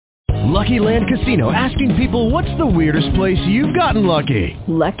Lucky Land Casino, asking people, what's the weirdest place you've gotten lucky?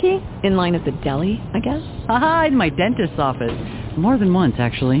 Lucky? In line at the deli, I guess? Aha, in my dentist's office. More than once,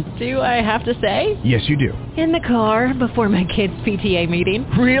 actually. Do I have to say? Yes, you do. In the car before my kids' PTA meeting.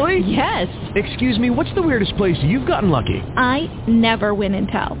 Really? Yes. Excuse me, what's the weirdest place you've gotten lucky? I never win and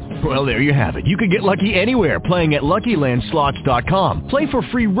tell. Well, there you have it. You can get lucky anywhere, playing at LuckyLandSlots.com. Play for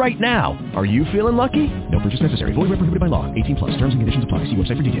free right now. Are you feeling lucky? No purchase necessary. Void where prohibited by law. 18+. Terms and conditions apply. See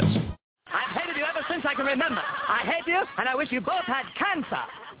website for details. I've hated you ever since I can remember. I hate you, and I wish you both had cancer.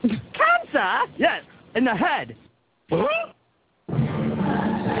 Cancer? Yes, in the head.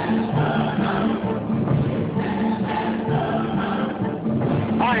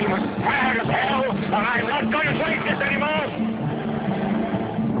 I'm tired as hell, and I'm not going to take this anymore.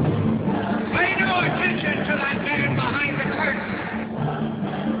 Pay no attention to that man behind the curtain.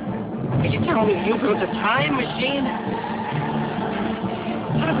 Are you telling me you built a time machine?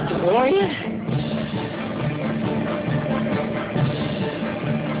 What a DeLorean?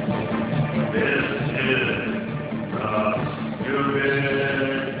 This is the Stupid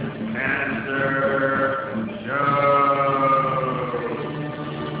Cancer Show.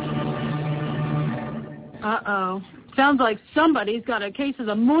 Uh-oh. Sounds like somebody's got a case of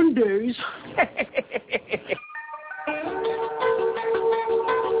the Mondays.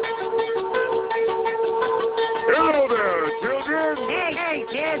 Hello there, children. Hey,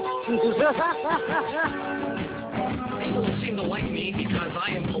 kids. People seem to like me because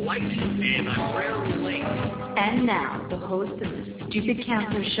I am polite and I'm rarely late. And now, the host of the Stupid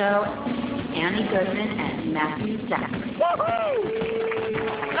Cancer Show, Annie Goodman and Matthew Zachary.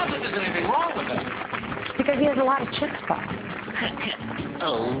 Woohoo! Not that there's anything wrong with it. Because he has a lot of chip spots.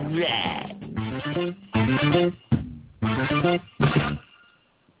 All right.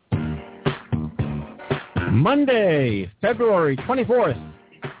 Monday, February 24th,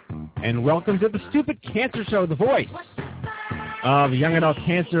 and welcome to the Stupid Cancer Show, the voice of young adult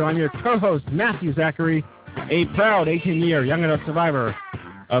cancer. I'm your co-host, Matthew Zachary, a proud 18-year young adult survivor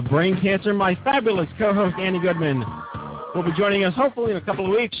of brain cancer. My fabulous co-host, Annie Goodman, will be joining us hopefully in a couple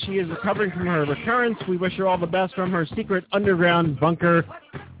of weeks. She is recovering from her recurrence. We wish her all the best from her secret underground bunker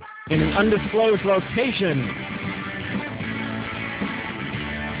in an undisclosed location.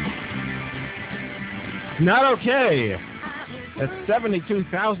 Not okay that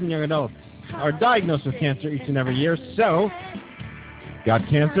 72,000 young adults are diagnosed with cancer each and every year. So, got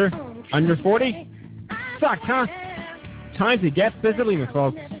cancer? Under 40? Sucks, huh? Time to get busy leaving,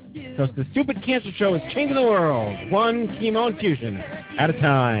 folks. Because the Stupid Cancer Show is changing the world, one chemo infusion at a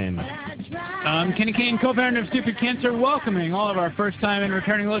time. I'm Kenny Kane, co-founder of Stupid Cancer, welcoming all of our first-time and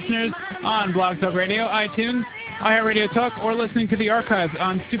returning listeners on Blog Talk Radio, iTunes, iHeartRadio Talk, or listening to the archives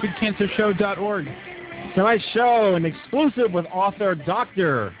on stupidcancershow.org. Tonight's show, an exclusive with author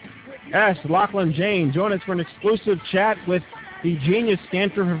Dr. S. Lochlain Jain. Join us for an exclusive chat with the genius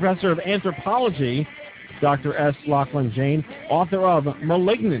Stanford professor of anthropology, Dr. S. Lochlain Jain, author of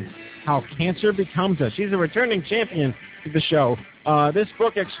Malignant, How Cancer Becomes Us. She's a returning champion to the show. This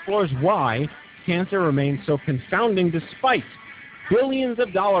book explores why cancer remains so confounding despite billions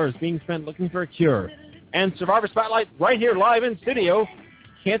of dollars being spent looking for a cure. And Survivor Spotlight right here live in studio.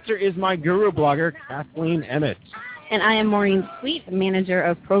 Cancer is my guru blogger, Kathleen Emmets. And I am Maureen Sweet, manager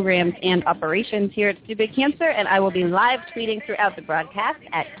of programs and operations here at Stupid Cancer, and I will be live tweeting throughout the broadcast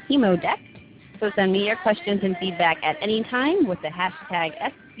at ChemoDeck. So send me your questions and feedback at any time with the hashtag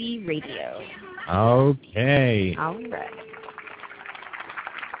SCRadio. Okay. All right.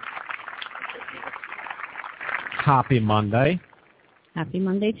 Happy Monday. Happy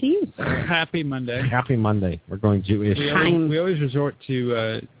Monday to you, sir. Happy Monday. Happy Monday. We're going Jewish. We always resort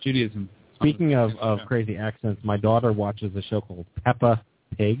to Judaism. Speaking of crazy accents, my daughter watches a show called Peppa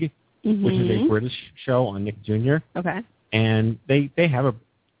Pig, which is a British show on Nick Jr. Okay. And they have a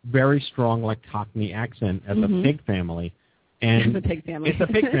very strong, like, Cockney accent as a pig family. And it's a pig family. It's a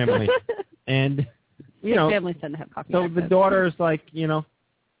pig family. And, you know, families tend to have Cockney so accents. the daughter's like, you know,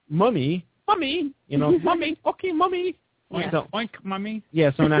 Mummy, you know, Mummy, okay, Mummy. Yeah. So, Oink, Mummy.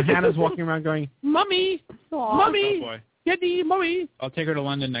 Yeah, so now Hannah's walking around going, Mummy, Mummy, Oh, boy. Daddy, Mummy. I'll take her to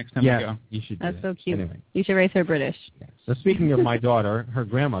London next time we go. You should do That's that. so cute. Anyway. You should raise her British. Yeah. So speaking of my daughter, her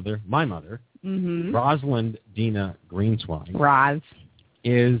grandmother, my mother, Rosalind Dina Greenswag, Roz.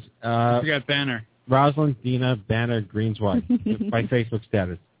 is... I forgot Banner. Rosalind Dina Banner Greenswag, my Facebook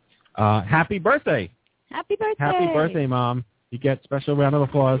status. Happy birthday. Happy birthday. Happy birthday, Mom. You get special round of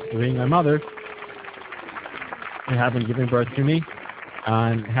applause for being my mother and having given birth to me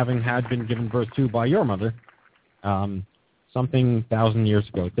and having been given birth to by your mother something 1,000 years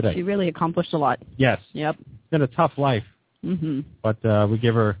ago today. She really accomplished a lot. Yes. Yep. It's been a tough life But we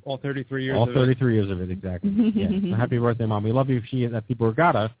give her all 33 years. All 33 years of it, exactly. Yeah. So happy birthday, Mom. We love you. She is at the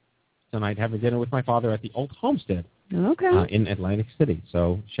Borgata tonight, having dinner with my father at the Old Homestead. In Atlantic City.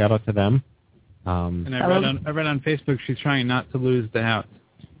 So shout out to them. And I read on Facebook she's trying not to lose the house.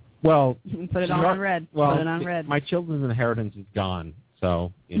 Well, put it on red. Well, put it on red. My children's inheritance is gone,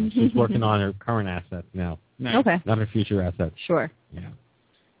 so she's working on her current assets now. Nice. Okay. Not her future assets. Sure. Yeah.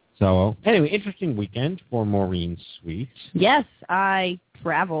 So anyway, interesting weekend for Maureen Sweet. Yes, I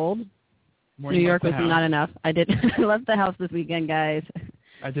traveled. New York was not enough. I left the house this weekend, guys.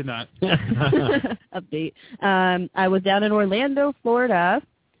 I did not. Update. I was down in Orlando, Florida,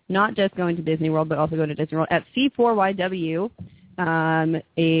 not just going to Disney World, but also going to Disney World at C4YW,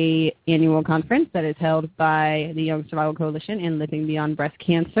 a annual conference that is held by the Young Survival Coalition and Living Beyond Breast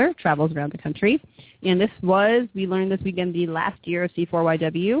Cancer, travels around the country. And we learned this weekend, the last year of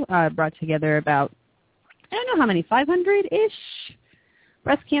C4YW, brought together about, I don't know how many, 500-ish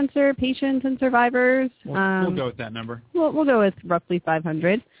breast cancer patients and survivors. We'll go with that number. We'll go with roughly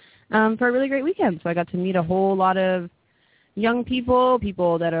 500 for a really great weekend. So I got to meet a whole lot of young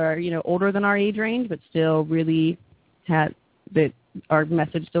people that are, older than our age range, but still really our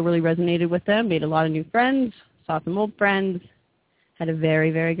message still really resonated with them, made a lot of new friends, saw some old friends, had a very,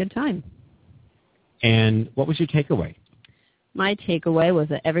 very good time. And what was your takeaway? My takeaway was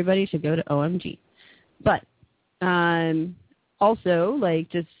that everybody should go to OMG. But also,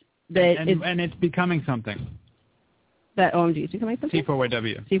 just that and it's becoming something. That OMG is becoming something?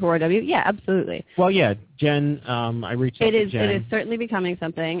 C4YW. C4YW, yeah, absolutely. Well, yeah, Jen, I reached out to Jen. It is certainly becoming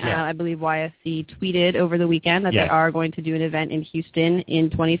something. Yeah. I believe YSC tweeted over the weekend that they are going to do an event in Houston in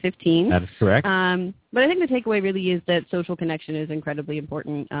 2015. That is correct. But I think the takeaway really is that social connection is incredibly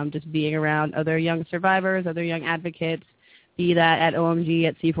important, just being around other young survivors, other young advocates, be that at OMG,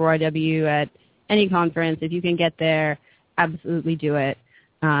 at C4YW, at any conference. If you can get there, absolutely do it.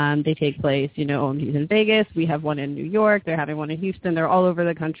 They take place, OMG's in Vegas. We have one in New York. They're having one in Houston. They're all over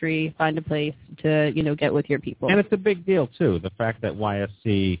the country. Find a place to, get with your people. And it's a big deal, too. The fact that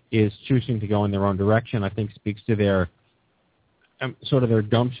YSC is choosing to go in their own direction, I think, speaks to their sort of their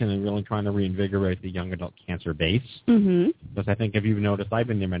gumption and really trying to reinvigorate the young adult cancer base. Mm-hmm. Because I think, if you've noticed, I've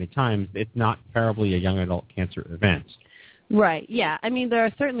been there many times, it's not terribly a young adult cancer event. Right, yeah. I mean, there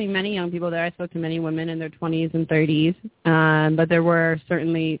are certainly many young people there. I spoke to many women in their 20s and 30s, but there were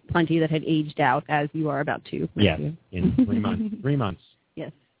certainly plenty that had aged out, as you are about to. Yes, in 3 months. 3 months.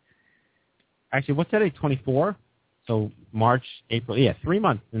 Yes. Actually, what's today, 24? So March, April, 3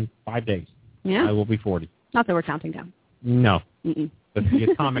 months and 5 days. Yeah. I will be 40. Not that we're counting down. No. Mm-mm. That's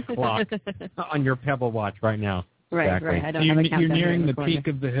the atomic clock on your Pebble watch right now. Right, exactly. right. I don't have a countdown. You're nearing the peak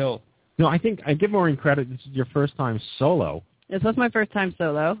of the hill. No, I think I give Maureen credit. This is your first time solo. This was my first time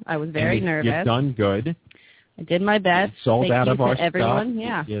solo. I was very nervous. You've done good. I did my best. You sold Thank out you of to our everyone.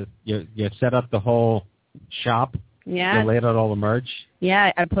 stuff. Yeah. You set up the whole shop. Yeah. You laid out all the merch.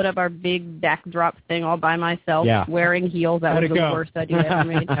 Yeah, I put up our big backdrop thing all by myself, wearing heels. That was the worst idea ever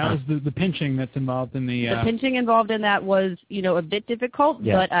made. That was the pinching that's involved in the... The pinching involved in that was, a bit difficult,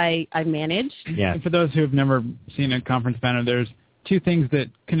 but I managed. Yeah. And for those who have never seen a conference banner, there's two things that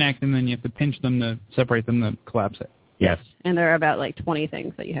connect, and then you have to pinch them to separate them to collapse it. Yes. And there are about 20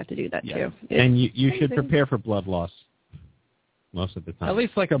 things that you have to do that too. And you should prepare for blood loss most of the time. At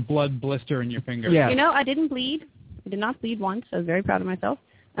least like a blood blister in your finger. Yeah. I didn't bleed. I did not bleed once. I was very proud of myself.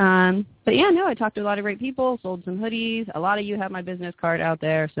 But I talked to a lot of great people, sold some hoodies. A lot of you have my business card out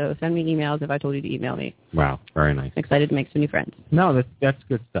there, so send me emails if I told you to email me. Wow, very nice. Excited to make some new friends. No, that's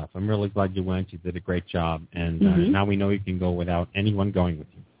good stuff. I'm really glad you went. You did a great job, and now we know you can go without anyone going with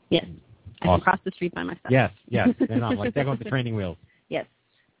you. Yes. I can cross the street by myself. Yes. They're not they're going with the training wheels. Yes.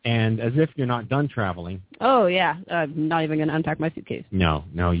 And as if you're not done traveling. Oh, yeah. I'm not even going to unpack my suitcase. No.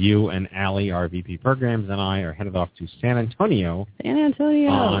 You and Allie, our VP Programs, and I are headed off to San Antonio.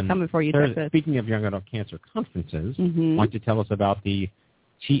 Coming for you, Texas. Speaking of young adult cancer conferences, why don't you tell us about the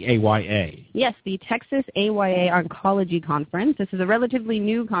TAYA? Yes, the Texas AYA Oncology Conference. This is a relatively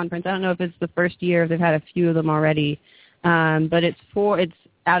new conference. I don't know if it's the first year. They've had a few of them already. But it's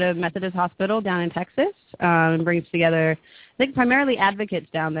out of Methodist Hospital down in Texas, and brings together, I think, primarily advocates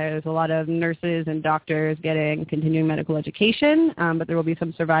down there. There's a lot of nurses and doctors getting continuing medical education, but there will be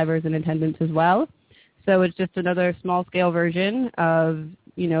some survivors in attendance as well. So it's just another small-scale version of,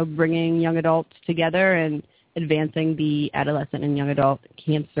 bringing young adults together and advancing the adolescent and young adult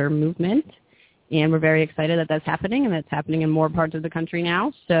cancer movement. And we're very excited that that's happening, and that's happening in more parts of the country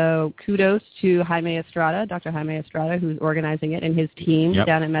now. So kudos to Jaime Estrada, Dr. Jaime Estrada, who's organizing it, and his team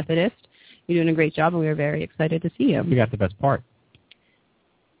down at Methodist. You're doing a great job, and we are very excited to see you. You got the best part.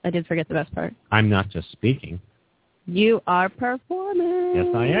 I did forget the best part. I'm not just speaking. You are performing. Yes,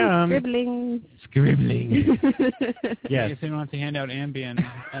 I am. Scribbling. Yes. I guess they don't have to hand out Ambien.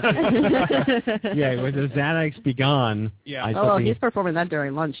 Yeah, with the Xanax be gone. Yeah. He's performing that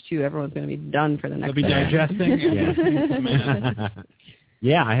during lunch, too. Everyone's going to be done for the next They'll be digesting. Yeah.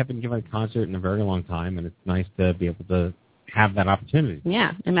 Yeah, I haven't given a concert in a very long time, and it's nice to be able to have that opportunity.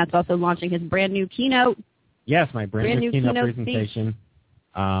 Yeah, and Matt's also launching his brand new keynote. Yes, my brand new keynote presentation.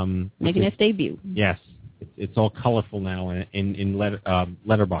 Making its debut. Yes. It's all colorful now in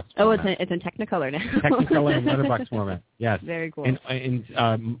letterbox format. Oh, it's in Technicolor now. Technicolor and letterbox format. Yes. Very cool.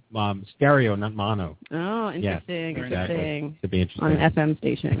 In stereo, not mono. Oh, interesting. Yes, interesting. To be interesting. On an FM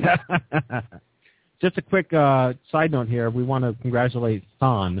station. Just a quick side note here. We want to congratulate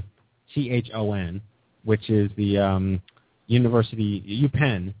Thon, Thon, which is the University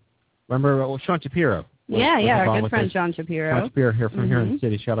UPenn. Remember Sean Shapiro? Our good friend Sean Shapiro. Sean Shapiro here from here in the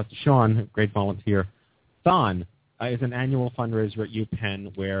city. Shout out to Sean, great volunteer. Thon is an annual fundraiser at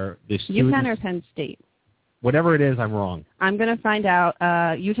UPenn where the students... UPenn or Penn State? Whatever it is, I'm wrong. I'm going to find out.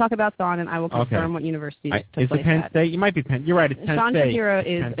 You talk about Thon, and I will confirm what university Is it Penn State? You might be Penn. You're right, it's Penn Sean State. Sean Shapiro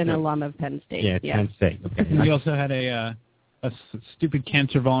is an alum of Penn State. Yeah, it's Penn State. Okay. We also had a stupid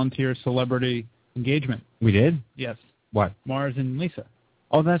cancer volunteer celebrity engagement. We did? Yes. What? Mars and Lisa.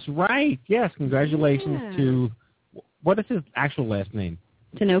 Oh, that's right. Yes, congratulations to... What is his actual last name?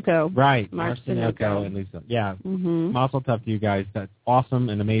 Tinoco. Right, Mars Tinoco and Lisa. Yeah, mazel tov to you guys. That's awesome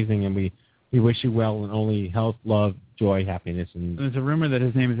and amazing, and we wish you well and only health, love, joy, happiness. And there's a rumor that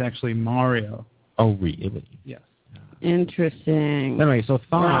his name is actually Mario. Oh, really? Yes. Interesting. Anyway, so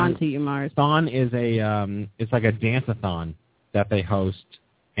Thon... We're on to you, Mars. Thon is it's like a dance-a-thon that they host,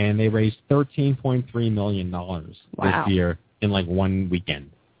 and they raised $13.3 million this year in like one weekend.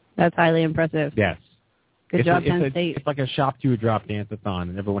 That's highly impressive. Yes. Good job, Penn State. It's like a shop-to-a-drop dance-a-thon,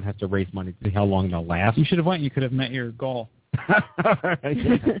 and everyone has to raise money to see how long they'll last. You should have went. You could have met your goal.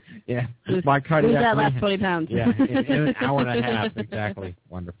 Yeah. My cardiac. Lose that last 20 pounds. Yeah, in an hour and a half. Exactly.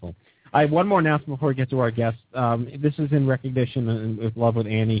 Wonderful. I have one more announcement before we get to our guests. This is in recognition and with love with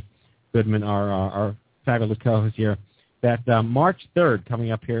Annie Goodman, our fabulous co-host here, that March 3rd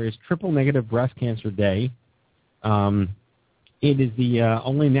coming up here is Triple Negative Breast Cancer Day. It is the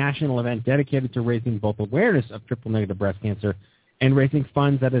only national event dedicated to raising both awareness of triple-negative breast cancer and raising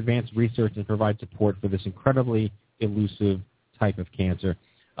funds that advance research and provide support for this incredibly elusive type of cancer.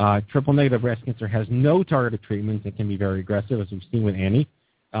 Triple-negative breast cancer has no targeted treatments and can be very aggressive, as we've seen with Annie.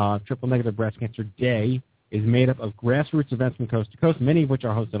 Triple-negative breast cancer day is made up of grassroots events from coast to coast, many of which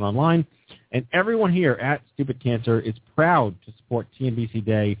are hosted online. And everyone here at Stupid Cancer is proud to support TNBC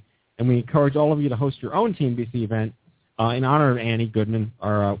Day, and we encourage all of you to host your own TNBC event in honor of Annie Goodman,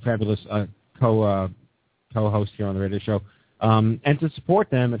 our fabulous co-host here on the radio show, and to support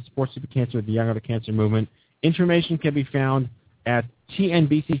them and support Stupid Cancer, the Young Out of Cancer movement. Information can be found at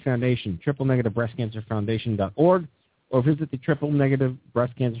TNBC Foundation, Triple-Negative Breast Cancer Foundation.org, or visit the Triple-Negative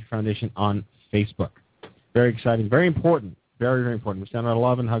Breast Cancer Foundation on Facebook. Very exciting, very important, very, very important. We send out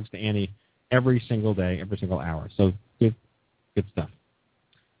love and hugs to Annie every single day, every single hour. So good stuff.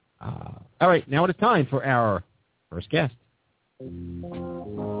 All right, now it is time for our first guest.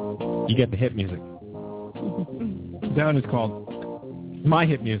 You get the hit music. Is that what it's called? My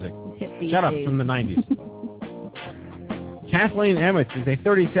hit music. Shut up, from the 90s. Kathleen Emmets is a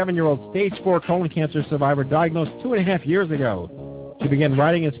 37-year-old stage 4 colon cancer survivor diagnosed 2.5 years ago. She began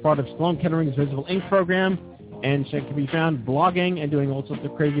writing as part of Sloan Kettering's Visible Ink program, and she can be found blogging and doing all sorts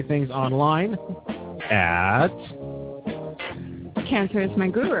of crazy things online at... Cancer is my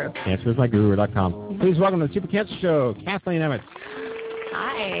guru. CancerIsMyGuru.com. Please welcome to the Super Cancer Show, Kathleen Emmets.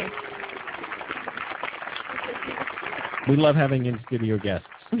 Hi. We love having in-studio guests.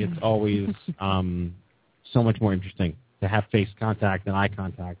 It's always so much more interesting to have face contact and eye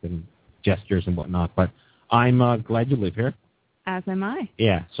contact and gestures and whatnot. But I'm glad you live here. As am I.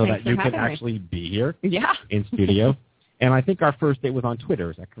 Yeah, so Thanks that you could me. actually be here in studio. And I think our first date was on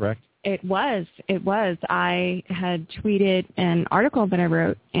Twitter. Is that correct? It was. I had tweeted an article that I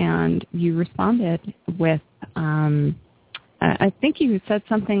wrote, and you responded with, I think you said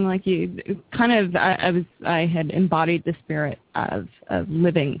something like I had embodied the spirit of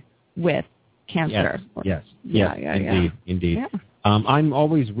living with cancer. Yes. Indeed. Yeah. I'm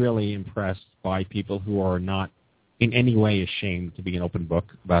always really impressed by people who are not in any way ashamed to be an open book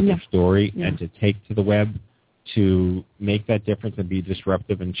about their story and to take to the web to make that difference and be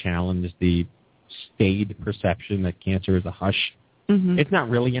disruptive and challenge the staid perception that cancer is a hush. Mm-hmm. It's not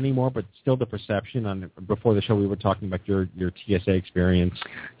really anymore, but still the perception. Before the show, we were talking about your TSA experience,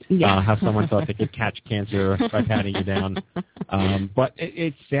 how someone thought they could catch cancer by patting you down. But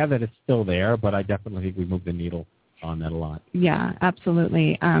it's sad that it's still there, but I definitely think we moved the needle. on that a lot. Yeah,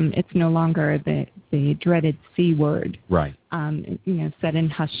 absolutely. It's no longer the dreaded C word. Right. Said in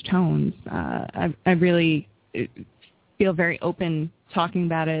hushed tones. I really feel very open talking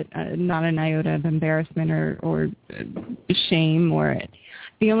about it, not an iota of embarrassment or shame.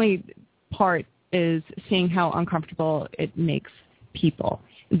 The only part is seeing how uncomfortable it makes people.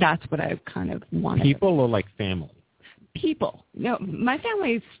 That's what I kind of wanted. People or like family? People. No, my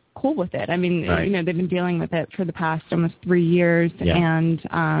family's cool with it. I mean, right. They've been dealing with it for the past almost 3 years,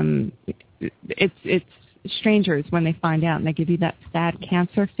 and it's strangers when they find out and they give you that sad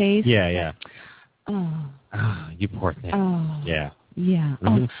cancer face. Yeah. Oh, you poor thing. Oh. Yeah. Yeah.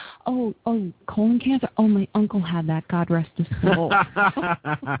 Mm-hmm. Oh, colon cancer. Oh, my uncle had that. God rest his soul.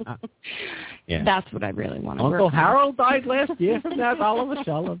 Yeah. That's what I really want to Uncle work Harold died last year from that. All of a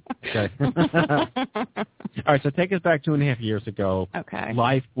sudden. Okay. All right. So take us back 2.5 years ago. Okay.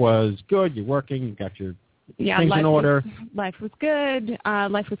 Life was good. You're working. You got your things in order. Life was good.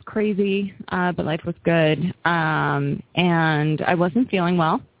 Life was crazy, but life was good. And I wasn't feeling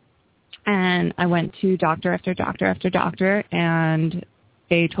well. And I went to doctor after doctor after doctor, and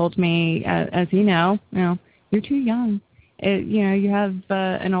they told me, as you know, you're too young. You have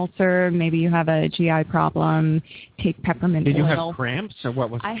an ulcer, maybe you have a GI problem. Take peppermint oil. Did you have cramps, or what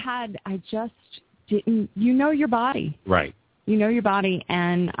was? I just didn't. You know your body, right? You know your body,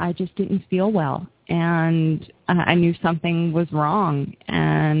 and I just didn't feel well, and I knew something was wrong,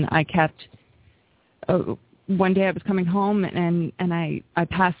 and I kept. One day I was coming home and I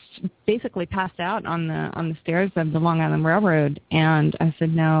basically passed out on the stairs of the Long Island Railroad, and I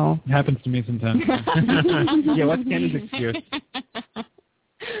said no. It happens to me sometimes. Yeah, what's Kenny's excuse?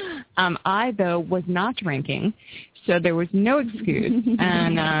 I though was not drinking, so there was no excuse.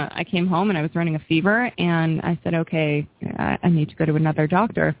 And I came home and I was running a fever, and I said, okay, I need to go to another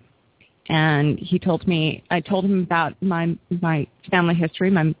doctor. And he told me, I told him about my family history.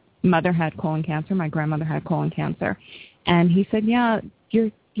 My mother had colon cancer. My grandmother had colon cancer. And he said, yeah, you're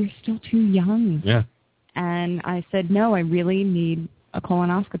still too young. Yeah. And I said, no, I really need a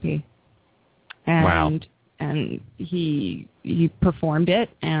colonoscopy. And, wow. And he performed it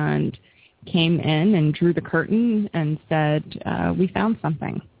and came in and drew the curtain and said, we found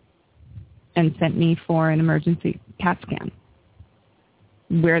something, and sent me for an emergency CAT scan,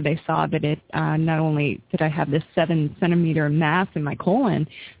 where they saw that it not only did I have this 7-centimeter mass in my colon,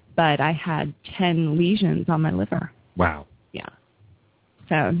 but I had 10 lesions on my liver. Wow. Yeah.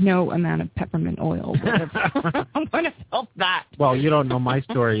 So no amount of peppermint oil would have helped that. Well, you don't know my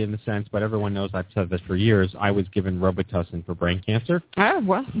story in the sense, but everyone knows I've said this for years. I was given Robitussin for brain cancer. Oh,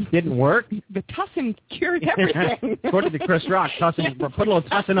 well. Didn't work. The Tussin cured everything. According to Chris Rock, Tussin, put a little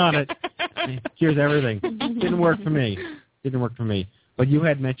Tussin on it. Cures everything. Didn't work for me. But you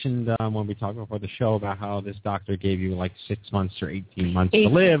had mentioned when we talked before the show about how this doctor gave you like 6 months or 18 months to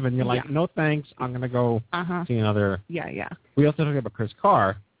live, and you're like, no thanks, I'm going to go see another. Yeah. We also talked about Chris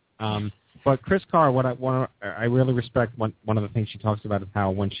Carr. But Chris Carr, what I really respect, one of the things she talks about is how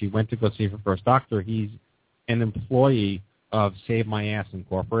when she went to go see her first doctor, he's an employee of Save My Ass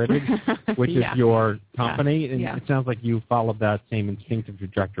Incorporated, which is your company, and it sounds like you followed that same instinctive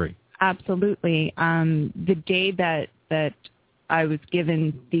trajectory. Absolutely. The day that I was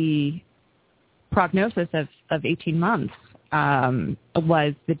given the prognosis of 18 months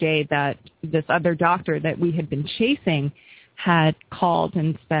was the day that this other doctor that we had been chasing had called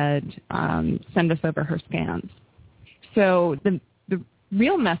and said, send us over her scans. So the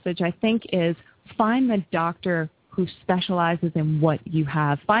real message, I think, is find the doctor who specializes in what you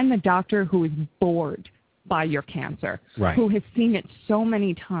have. Find the doctor who is bored by your cancer, who has seen it so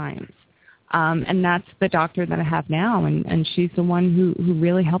many times. And that's the doctor that I have now, and she's the one who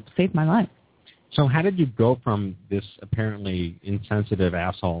really helped save my life. So how did you go from this apparently insensitive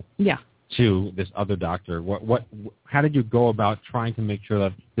asshole to this other doctor? How did you go about trying to make sure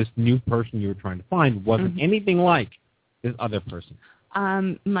that this new person you were trying to find wasn't anything like this other person?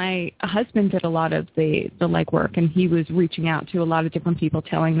 My husband did a lot of the legwork, and he was reaching out to a lot of different people,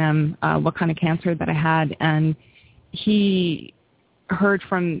 telling them what kind of cancer that I had, and he heard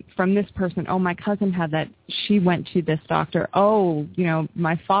from this person, oh, my cousin had that, she went to this doctor, oh,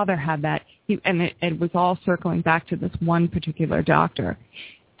 my father had that, and it was all circling back to this one particular doctor.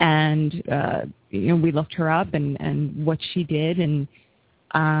 And we looked her up and what she did, and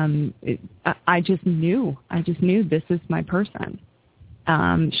I just knew this is my person.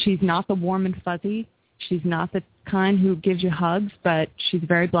 She's not the warm and fuzzy, she's not the kind who gives you hugs, but she's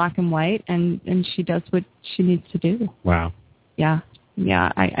very black and white, and she does what she needs to do. Wow.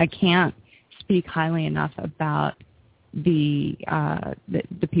 Yeah, I can't speak highly enough about the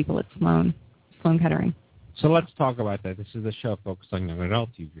people at Sloan Kettering. So let's talk about that. This is a show focused on young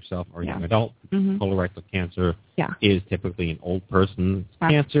adults. You yourself are a young adult. Mm-hmm. Colorectal cancer is typically an old person's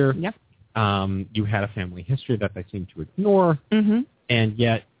cancer. Yep. You had a family history that they seem to ignore, and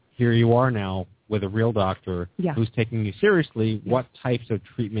yet here you are now with a real doctor who's taking you seriously. What types of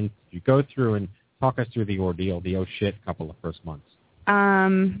treatments did you go through, and talk us through the ordeal, the oh shit couple of first months.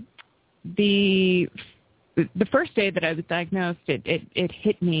 The first day that I was diagnosed, it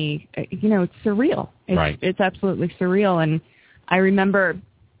hit me. It's surreal. It's absolutely surreal. And I remember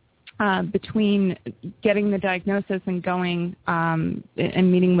between getting the diagnosis and going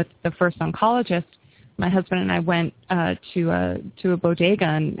and meeting with the first oncologist, my husband and I went to a bodega,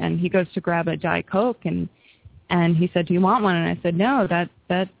 and he goes to grab a Diet Coke, and he said, "Do you want one?" And I said, "No,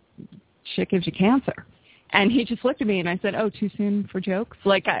 that shit gives you cancer." And he just looked at me, and I said, "Oh, too soon for jokes?"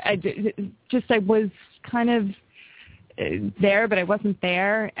 Like I was kind of there, but I wasn't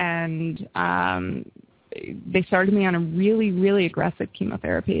there, and they started me on a really, really aggressive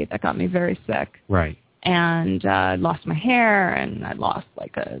chemotherapy that got me very sick. Right. And I lost my hair, and I lost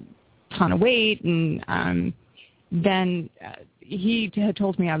like a ton of weight, and then he had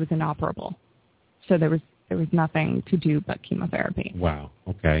told me I was inoperable, so there was nothing to do but chemotherapy. Wow.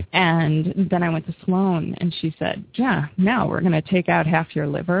 Okay. And then I went to Sloan, and she said, "Yeah, now we're going to take out half your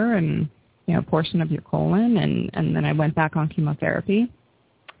liver and a portion of your colon," and then I went back on chemotherapy,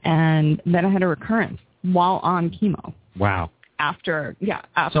 and then I had a recurrence while on chemo. Wow. After.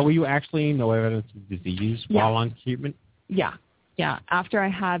 So were you actually no evidence of disease while on treatment? Yeah. After I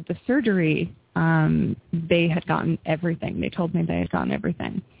had the surgery, they had gotten everything. They told me they had gotten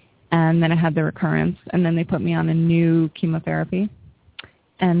everything. And then I had the recurrence, and then they put me on a new chemotherapy.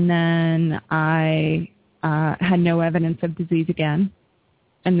 And then I had no evidence of disease again,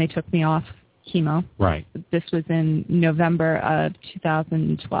 and they took me off chemo. Right. This was in November of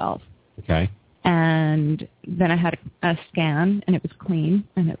 2012. Okay. And then I had a scan, and it was clean,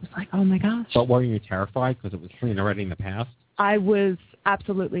 and it was like, oh, my gosh. But weren't you terrified because it was clean already in the past? I was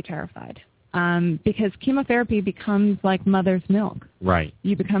absolutely terrified. Because chemotherapy becomes like mother's milk. Right.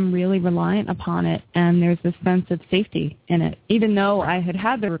 You become really reliant upon it, and there's this sense of safety in it. Even though I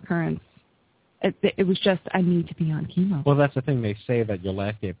had the recurrence, it was just, I need to be on chemo. Well, that's the thing. They say that your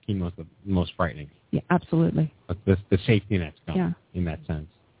last day of chemo is the most frightening. Yeah, absolutely. But the safety net's gone in that sense.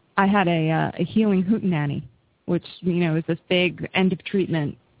 I had a healing hootenanny, which, is this big end of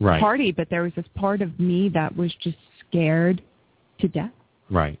treatment party, but there was this part of me that was just scared to death.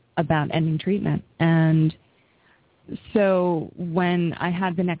 Right. About ending treatment. And so when I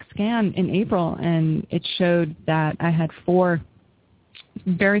had the next scan in April, and it showed that I had 4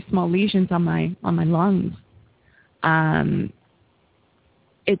 very small lesions on my lungs,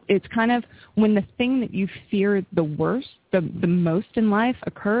 it's kind of when the thing that you fear the worst, the most in life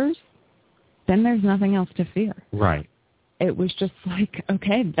occurs, then there's nothing else to fear. Right. It was just like,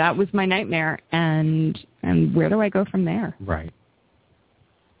 okay, that was my nightmare, and where do I go from there? Right.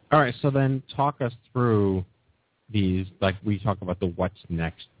 All right, so then talk us through these, like we talk about the what's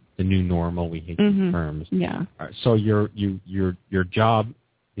next, the new normal. We hate these terms. Yeah. All right, so your job,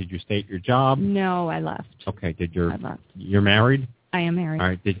 did you stay at your job? No, I left. Okay. I left. You're married? I am married. All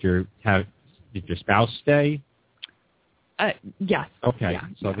right. Did your spouse stay? Yes. Okay.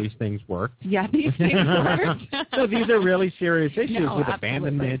 So these things work. Yeah, these things work. So these are really serious issues with absolutely.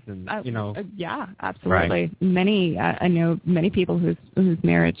 abandonment and, Yeah, absolutely. Right. Many, I know many people whose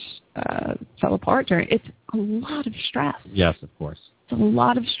marriage fell apart during. It's a lot of stress. Yes, of course. It's a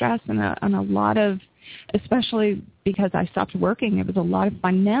lot of stress and a lot of, especially because I stopped working, it was a lot of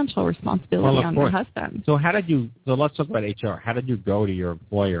financial responsibility on my husband. So let's talk about HR. How did you go to your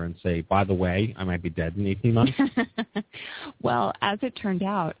employer and say, by the way, I might be dead in 18 months? Well, as it turned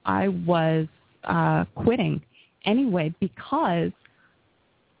out, I was quitting anyway because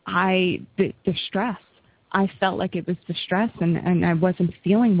the stress. I felt like it was the stress, and I wasn't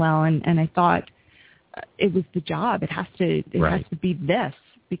feeling well, and I thought it was the job. It has to be this,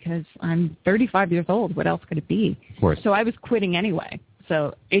 because I'm 35 years old. What else could it be? Of course. So I was quitting anyway.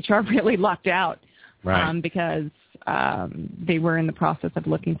 So HR really lucked out because they were in the process of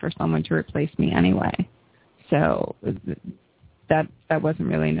looking for someone to replace me anyway. So that wasn't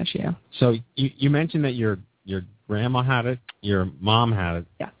really an issue. So you mentioned that your grandma had it, your mom had it.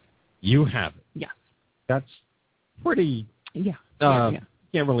 Yes. You have it. Yes. That's pretty. Yeah.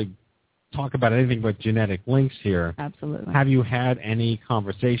 Can't really talk about anything but genetic links here. Absolutely. Have you had any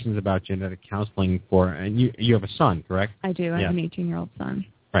conversations about genetic counseling and you have a son, correct? I do. I have an 18-year-old son.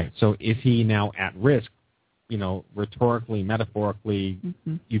 Right. So is he now at risk, rhetorically, metaphorically,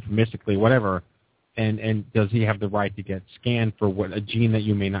 euphemistically, whatever, and does he have the right to get scanned for a gene that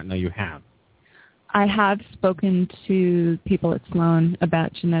you may not know you have? I have spoken to people at Sloan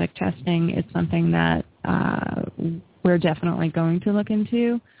about genetic testing. It's something that we're definitely going to look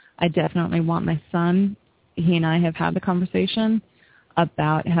into. I definitely want my son. He and I have had the conversation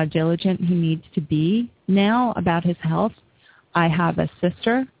about how diligent he needs to be now about his health. I have a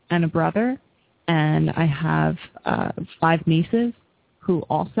sister and a brother, and I have 5 nieces who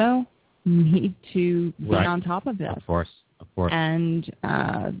also need to be on top of this. Of course. And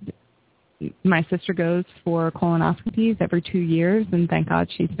my sister goes for colonoscopies every 2 years, and thank God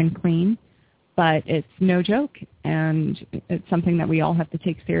she's been clean. But it's no joke, and it's something that we all have to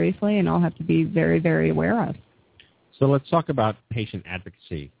take seriously and all have to be very, very aware of. So let's talk about patient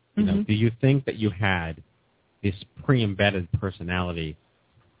advocacy. You know, do you think that you had this pre-embedded personality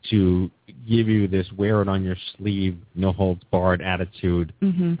to give you this wear it on your sleeve, no holds barred attitude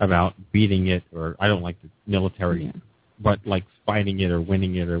about beating it, or I don't like the military, but like fighting it or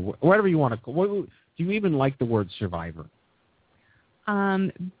winning it or whatever you want to call it. Do you even like the word survivor?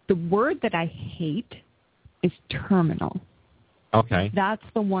 The word that I hate is terminal. Okay. That's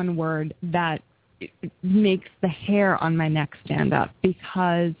the one word that makes the hair on my neck stand up,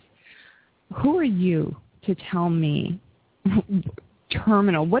 because who are you to tell me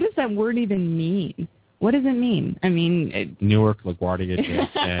terminal? What does that word even mean? What does it mean? I mean, Newark, LaGuardia,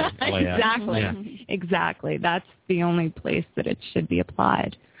 Exactly. That's the only place that it should be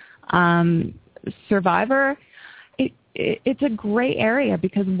applied. Survivor, it's a gray area,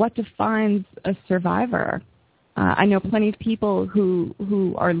 because what defines a survivor? I know plenty of people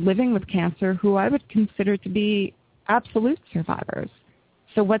who are living with cancer who I would consider to be absolute survivors.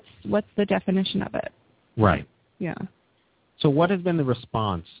 So what's the definition of it? Right. Yeah. So what has been the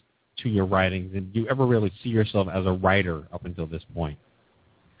response to your writings? Did you ever really see yourself as a writer up until this point?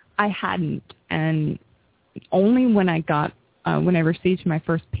 I hadn't, and only when I got when I received my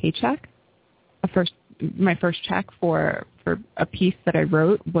first paycheck, my first check for a piece that I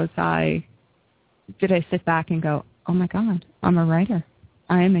wrote, did I sit back and go, oh my God, I'm a writer.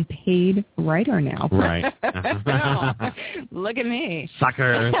 I am a paid writer now. Right. Look at me.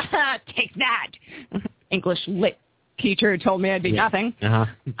 Sucker. Take that. English lit teacher told me I'd be nothing.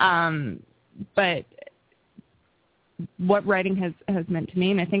 But what writing has meant to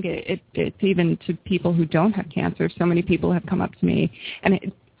me, and I think it's even to people who don't have cancer. So many people have come up to me,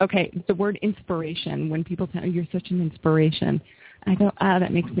 and the word inspiration, when people tell you you're such an inspiration, I go,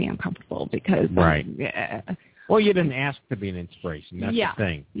 that makes me uncomfortable, because well, you didn't ask to be an inspiration. That's the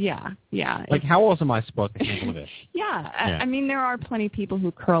thing. Yeah. Like, how else am I supposed to handle this? I mean, there are plenty of people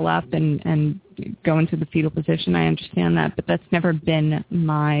who curl up and go into the fetal position. I understand that, but that's never been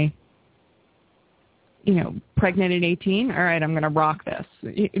my, pregnant at 18. All right, I'm going to rock this. So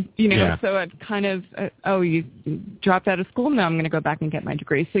it kind of, you dropped out of school? No, I'm going to go back and get my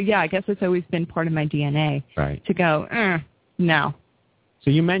degree. So, I guess it's always been part of my DNA to go, no. So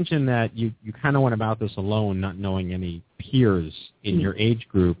you mentioned that you kind of went about this alone, not knowing any peers in your age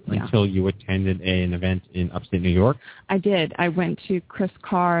group until you attended an event in upstate New York? I did. I went to Chris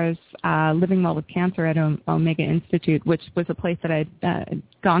Carr's Living Well with Cancer at Omega Institute, which was a place that I'd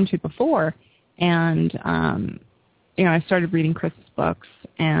gone to before. And, I started reading Chris's books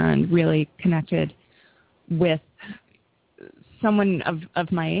and really connected with someone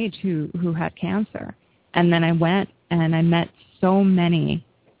of my age who had cancer. And then I went and I met so many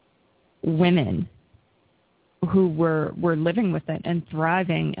women who were living with it and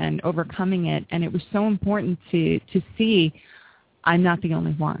thriving and overcoming it. And it was so important to see I'm not the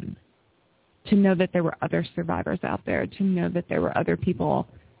only one, to know that there were other survivors out there, to know that there were other people,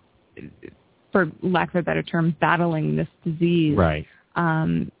 for lack of a better term, battling this disease. Right.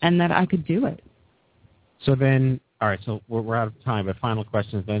 And that I could do it. So then, all right, so we're out of time, but final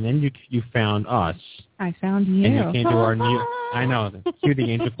questions then. Then you found us. I found you. And you came to our new, I know, cue the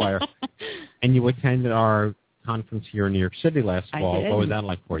angel choir. And you attended our conference here in New York City last fall. I did. What was that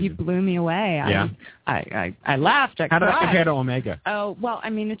like for you? You blew me away. I laughed. How did that compare to Omega? Oh, well, I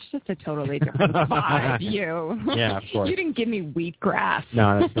mean, it's just a totally different vibe. Yeah, of course. You didn't give me wheatgrass.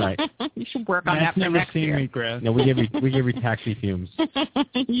 No, that's right. You should work on that for next year. I've never seen wheatgrass. No, we gave you taxi fumes.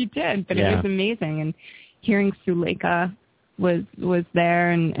 You did, but it was amazing. And hearing Suleika was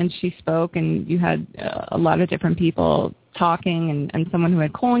there, and she spoke, and you had a lot of different people talking, and someone who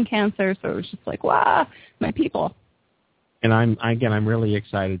had colon cancer, so it was just like, wow, my people. And I'm really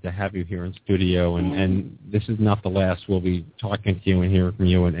excited to have you here in studio, and this is not the last. We'll be talking to you and hearing from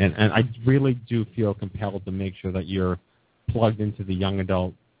you, and I really do feel compelled to make sure that you're plugged into the young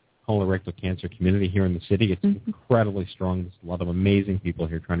adult colorectal cancer community here in the city. It's incredibly strong. There's a lot of amazing people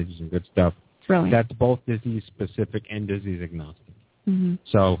here trying to do some good stuff. Really? That's both disease-specific and disease-agnostic.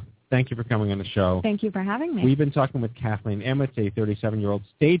 So thank you for coming on the show. Thank you for having me. We've been talking with Kathleen Emmets, a 37-year-old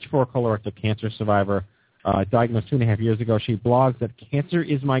stage 4 colorectal cancer survivor, diagnosed 2.5 years ago. She blogs at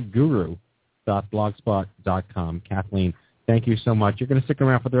cancerismyguru.blogspot.com. Kathleen, thank you so much. You're going to stick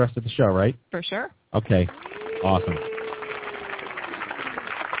around for the rest of the show, right? For sure. Okay. Awesome.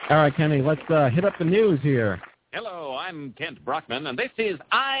 All right, Kenny, let's hit up the news here. Hello, I'm Kent Brockman, and this is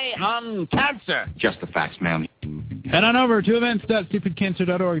Eye on Cancer. Just the facts, ma'am. Head on over to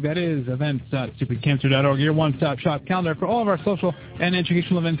events.stupidcancer.org. That is events.stupidcancer.org, your one-stop shop calendar for all of our social and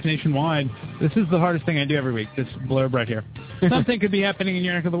educational events nationwide. This is the hardest thing I do every week, this blurb right here. Something could be happening in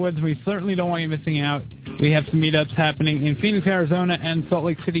your neck of the woods. We certainly don't want you missing out. We have some meetups happening in Phoenix, Arizona, and Salt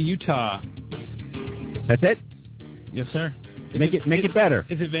Lake City, Utah. That's it? Yes, sir. Make it better.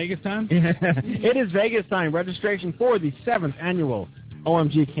 Is it Vegas time? It is Vegas time. Registration for the 7th annual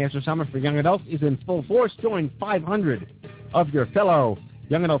OMG Cancer Summit for Young Adults is in full force. Join 500 of your fellow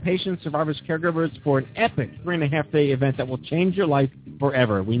young adult patients, survivors, caregivers for an epic 3.5-day event that will change your life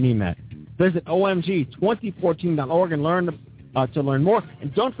forever. We mean that. Visit OMG2014.org and learn more.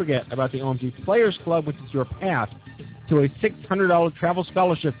 And don't forget about the OMG Players Club, which is your path to a $600 travel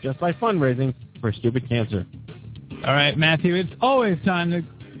scholarship just by fundraising for Stupid Cancer. All right, Matthew, it's always time to...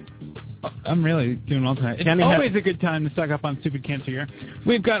 I'm really doing well tonight. It's always a good time to stock up on Stupid Cancer here.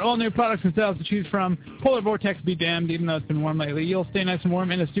 We've got all new products and styles to choose from. Polar Vortex be damned, even though it's been warm lately. You'll stay nice and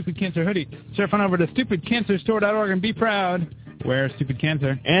warm in a Stupid Cancer hoodie. Surf on over to stupidcancerstore.org and be proud. Wear Stupid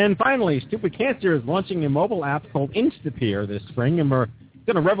Cancer. And finally, Stupid Cancer is launching a mobile app called Instapeer this spring, and we're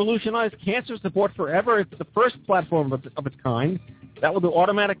going to revolutionize cancer support forever. It's the first platform of its kind that will do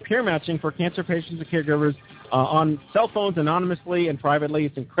automatic peer matching for cancer patients and caregivers on cell phones anonymously and privately.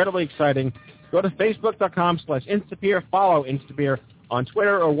 It's incredibly exciting. Go to facebook.com/Instapeer. Follow Instapeer on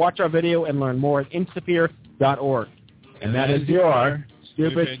Twitter or watch our video and learn more at instapeer.org. And that is your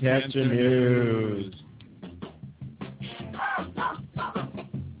Stupid Cancer News.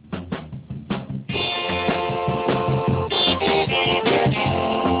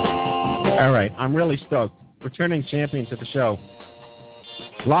 All right, I'm really stoked. Returning champion to the show.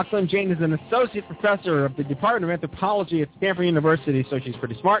 Lochlain Jain is an associate professor of the Department of Anthropology at Stanford University, so she's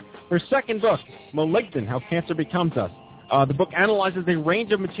pretty smart. Her second book, Malignant, How Cancer Becomes Us. The book analyzes a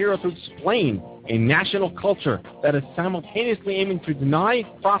range of material to explain a national culture that is simultaneously aiming to deny,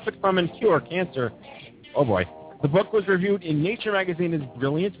 profit from, and cure cancer. Oh, boy. The book was reviewed in Nature magazine as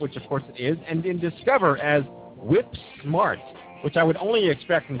brilliant, which of course it is, and in Discover as whip smart, which I would only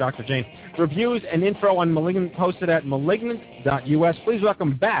expect from Dr. Jain. Reviews and info on Malignant posted at malignant.us. Please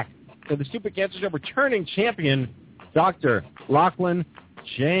welcome back to the Stupid Cancer Show returning champion, Dr. Lochlain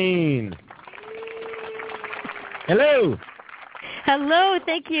Jain. Hello. Hello,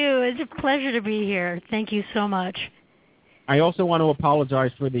 thank you. It's a pleasure to be here. Thank you so much. I also want to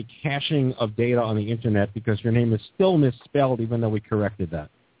apologize for the caching of data on the Internet because your name is still misspelled even though we corrected that.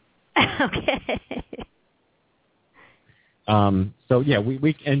 Okay. So yeah,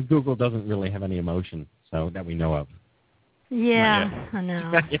 we and Google doesn't really have any emotion, so that we know of. Yeah, I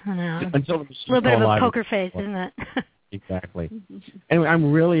know. Until a little bit of a poker face, isn't it? Exactly. Anyway,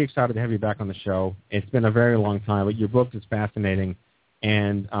 I'm really excited to have you back on the show. It's been a very long time, but your book is fascinating,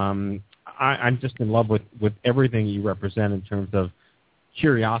 and I'm just in love with everything you represent in terms of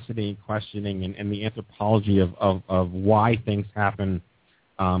curiosity and questioning and the anthropology of why things happen.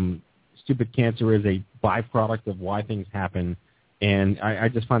 Stupid Cancer is a byproduct of why things happen, and I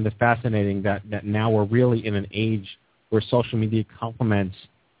just find it fascinating that now we're really in an age where social media complements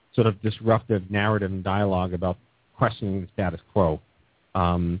sort of disruptive narrative and dialogue about questioning the status quo.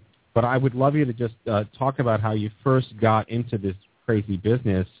 But I would love you to just talk about how you first got into this crazy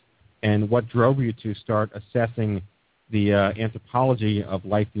business and what drove you to start assessing the anthropology of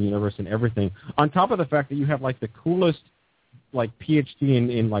life, the universe, and everything, on top of the fact that you have like the coolest PhD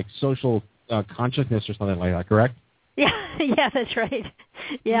in like social consciousness or something like that, correct? Yeah, that's right.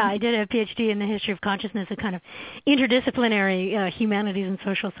 Yeah, I did a PhD in the history of consciousness, a kind of interdisciplinary humanities and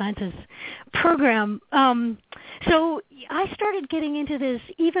social sciences program. So I started getting into this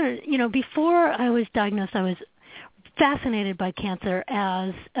even, before I was diagnosed. I was fascinated by cancer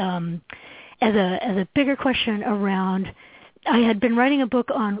as a bigger question around. I had been writing a book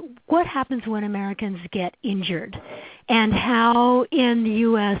on what happens when Americans get injured and how in the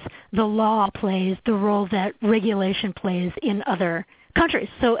U.S. the law plays the role that regulation plays in other countries.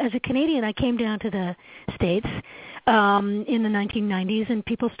 So as a Canadian, I came down to the States in the 1990s, and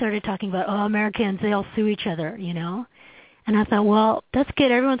people started talking about, Americans, they all sue each other, And I thought, well, that's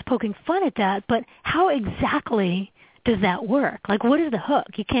good. Everyone's poking fun at that, but how exactly does that work? Like, what is the hook?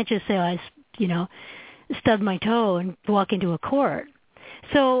 You can't just say, stub my toe and walk into a court.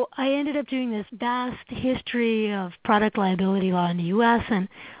 So I ended up doing this vast history of product liability law in the U.S. and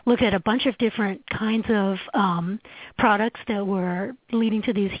looked at a bunch of different kinds of products that were leading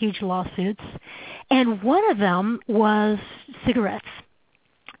to these huge lawsuits. And one of them was cigarettes.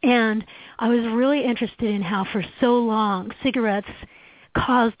 And I was really interested in how for so long cigarettes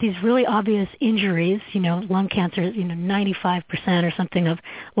caused these really obvious injuries, lung cancer, 95% or something of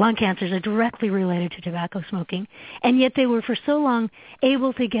lung cancers are directly related to tobacco smoking. And yet they were for so long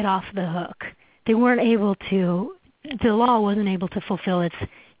able to get off the hook. They weren't able to, the law wasn't able to fulfill its,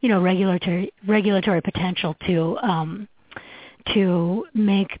 regulatory potential to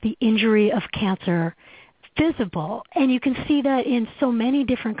make the injury of cancer visible. And you can see that in so many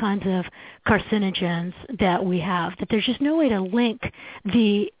different kinds of carcinogens that we have, that there's just no way to link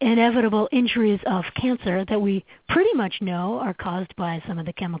the inevitable injuries of cancer that we pretty much know are caused by some of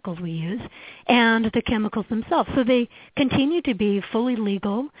the chemicals we use and the chemicals themselves. So they continue to be fully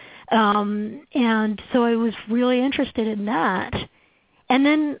legal. And so I was really interested in that. And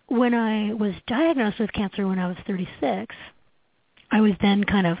then when I was diagnosed with cancer when I was 36, I was then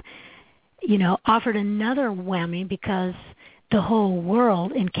kind of offered another whammy because the whole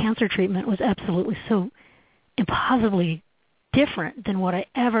world in cancer treatment was absolutely so impossibly different than what I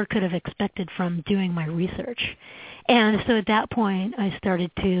ever could have expected from doing my research. And so at that point, I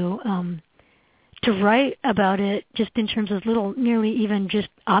started to write about it just in terms of little, nearly even just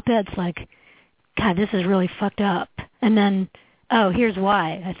op-eds like, God, this is really fucked up. And then, oh, here's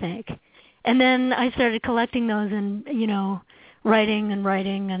why, I think. And then I started collecting those and, writing,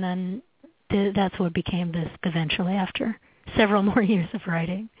 and then that's what became this eventually after several more years of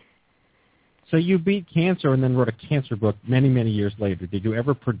writing. So you beat cancer and then wrote a cancer book many, many years later. Did you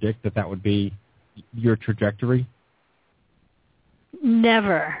ever predict that would be your trajectory?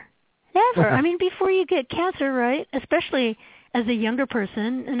 Never. I mean, before you get cancer, right, especially as a younger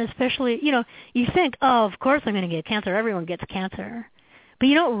person, and especially, you think, oh, of course I'm going to get cancer. Everyone gets cancer. But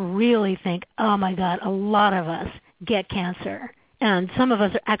you don't really think, oh, my God, a lot of us get cancer. And some of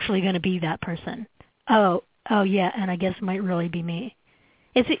us are actually going to be that person. Oh yeah, and I guess it might really be me.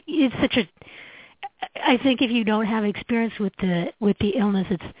 It's such a. I think if you don't have experience with the illness,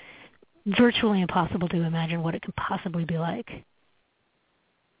 it's virtually impossible to imagine what it could possibly be like.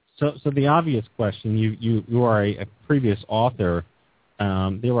 So the obvious question: you are a previous author.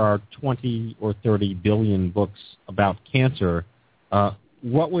 There are 20 or 30 billion books about cancer.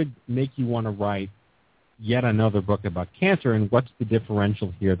 What would make you want to write yet another book about cancer, and what's the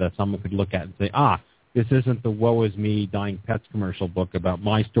differential here that someone could look at and say, this isn't the woe is me dying pets commercial book about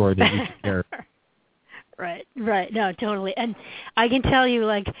my story that you share. Right. No, totally. And I can tell you,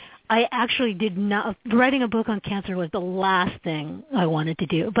 I actually did not, writing a book on cancer was the last thing I wanted to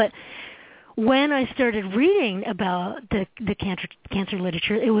do. But when I started reading about the cancer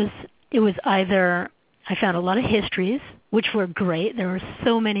literature, it was either, I found a lot of histories, which were great. There were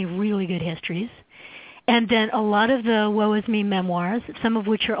so many really good histories. And then a lot of the woe is me memoirs, some of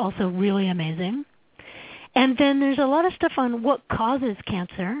which are also really amazing. And then there's a lot of stuff on what causes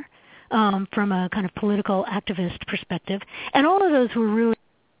cancer from a kind of political activist perspective. And all of those were really...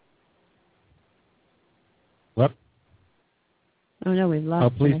 What? Oh, no, we lost her. Oh,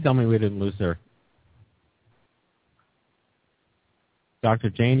 please tell me we didn't lose her. Dr.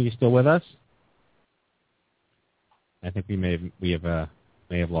 Jain, are you still with us? I think we may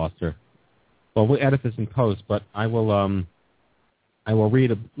have lost her. Well, we'll edit this in post, but I will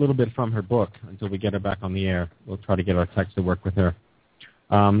read a little bit from her book until we get her back on the air. We'll try to get our text to work with her.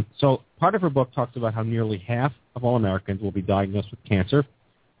 So part of her book talks about how nearly half of all Americans will be diagnosed with cancer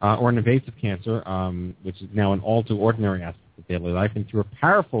or an invasive cancer, which is now an all-too-ordinary aspect of daily life. And through a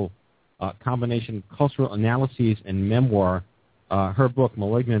powerful combination of cultural analyses and memoir, her book,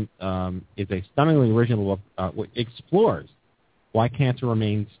 Malignant, is a stunningly original book which explores why cancer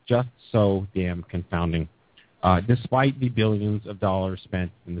remains just so damn confounding, despite the billions of dollars spent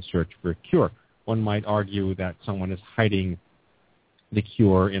in the search for a cure. One might argue that someone is hiding the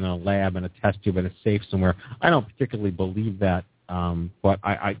cure in a lab and a test tube in a safe somewhere. I don't particularly believe that, but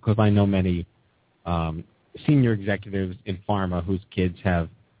because I know many senior executives in pharma whose kids have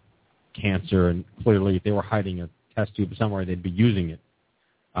cancer, and clearly if they were hiding a test tube somewhere, they'd be using it.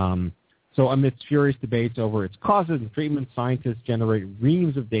 So amidst furious debates over its causes and treatment, scientists generate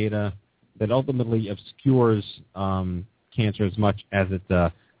reams of data that ultimately obscures cancer as much as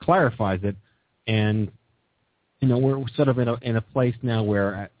it clarifies it. And, we're sort of in a place now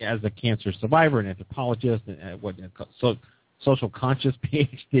where, as a cancer survivor, an anthropologist, social conscious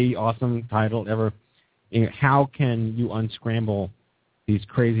PhD, awesome title ever, how can you unscramble these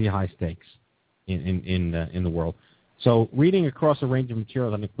crazy high stakes in the world? So reading across a range of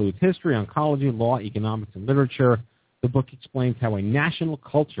material that includes history, oncology, law, economics, and literature, the book explains how a national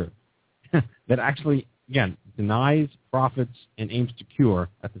culture that actually, again, denies, profits, and aims to cure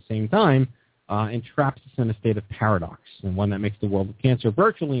at the same time entraps us in a state of paradox, and one that makes the world of cancer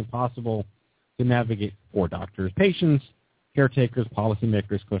virtually impossible to navigate for doctors, patients, caretakers,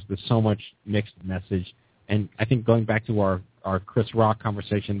 policymakers, because there's so much mixed message. And I think going back to our Chris Rock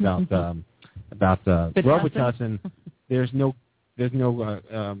conversation about Robitussin, there's no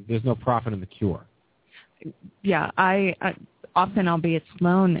profit in the cure. Yeah, I often I'll be at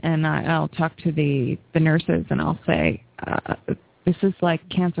Sloan and I'll talk to the nurses and I'll say, this is like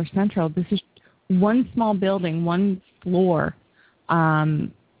Cancer Central. This is one small building, one floor,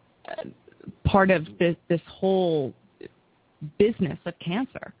 part of this whole business of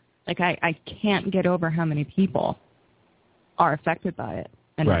cancer. Like I can't get over how many people are affected by it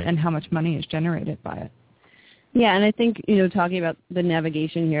and how much money is generated by it. Yeah, and I think, talking about the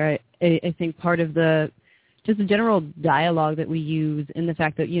navigation here, I think part of the general dialogue that we use in the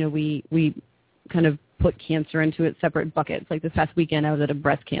fact that, we kind of put cancer into its separate buckets. Like this past weekend, I was at a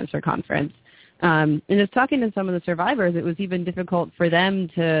breast cancer conference. And just talking to some of the survivors, it was even difficult for them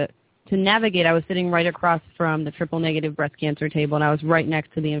to navigate. I was sitting right across from the triple-negative breast cancer table, and I was right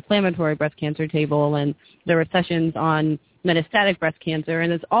next to the inflammatory breast cancer table, and there were sessions on metastatic breast cancer,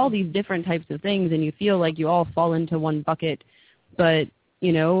 and it's all these different types of things, and you feel like you all fall into one bucket, but,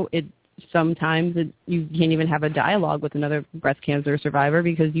 sometimes you can't even have a dialogue with another breast cancer survivor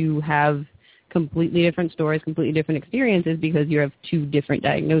because you have completely different stories, completely different experiences because you have two different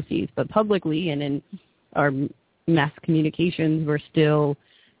diagnoses. But publicly and in our mass communications, we're still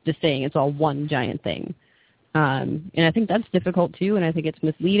just saying it's all one giant thing. And I think that's difficult too, and I think it's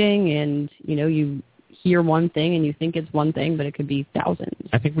misleading, and, you hear one thing and you think it's one thing, but it could be thousands.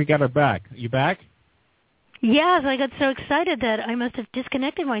 I think we got her back. You back? Yes, I got so excited that I must have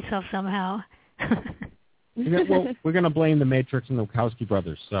disconnected myself somehow. Well, we're going to blame the Matrix and the Wachowski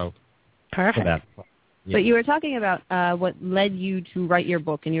brothers, so perfect. For that. Yeah. But you were talking about what led you to write your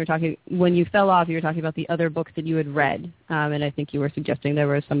book, and you were talking, when you fell off, you were talking about the other books that you had read, and I think you were suggesting there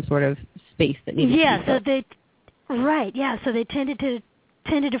was some sort of space that needed to be filled. So they tended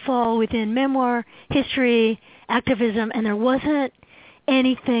to fall within memoir, history, activism, and there wasn't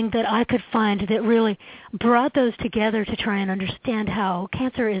anything that I could find that really brought those together to try and understand how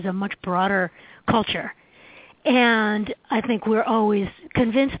cancer is a much broader culture. And I think we're always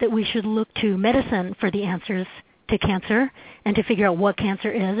convinced that we should look to medicine for the answers to cancer and to figure out what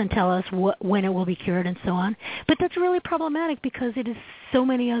cancer is and tell us when it will be cured and so on. But that's really problematic because it is so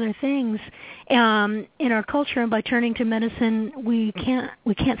many other things in our culture, and by turning to medicine, we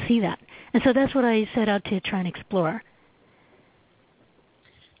can't see that. And so that's what I set out to try and explore.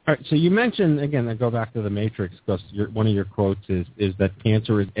 All right, so you mentioned, again, I go back to the Matrix, because one of your quotes is that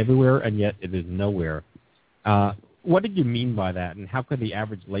cancer is everywhere and yet it is nowhere. What did you mean by that, and how could the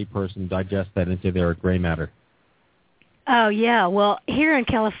average layperson digest that into their gray matter? Oh, yeah. Well, here in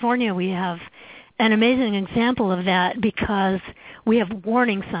California, we have an amazing example of that because we have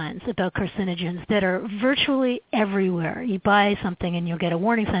warning signs about carcinogens that are virtually everywhere. You buy something and you'll get a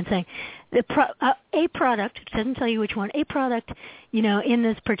warning sign saying a product, it doesn't tell you which one, a product, in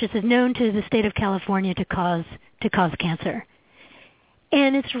this purchase is known to the state of California to cause cancer.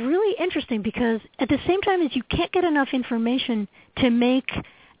 And it's really interesting because at the same time as you can't get enough information to make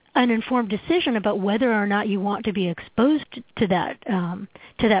an informed decision about whether or not you want to be exposed to that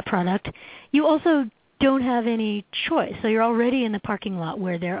product, you also don't have any choice. So you're already in the parking lot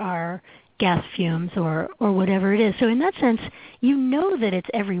where there are gas fumes or whatever it is. So in that sense, you know that it's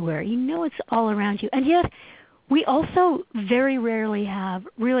everywhere. You know it's all around you. And yet we also very rarely have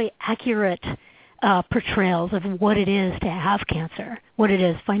really accurate portrayals of what it is to have cancer, what it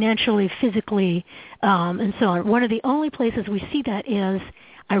is financially, physically, and so on. One of the only places we see that is,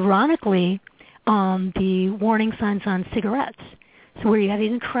 ironically, the warning signs on cigarettes. So where you have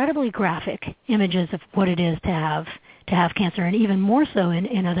these incredibly graphic images of what it is to have cancer, and even more so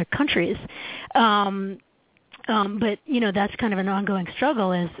in other countries. But that's kind of an ongoing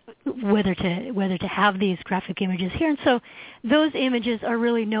struggle, is whether to have these graphic images here. And so those images are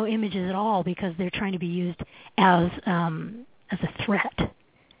really no images at all because they're trying to be used as a threat.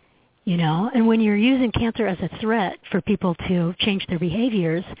 And when you're using cancer as a threat for people to change their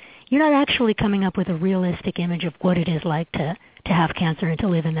behaviors, you're not actually coming up with a realistic image of what it is like to have cancer and to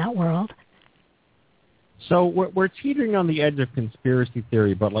live in that world. So we're teetering on the edge of conspiracy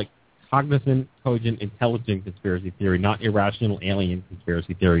theory, but like cognizant, cogent, intelligent conspiracy theory, not irrational alien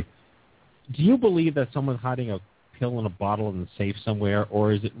conspiracy theory. Do you believe that someone's hiding a pill in a bottle in the safe somewhere,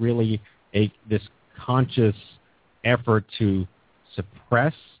 or is it really this conscious effort to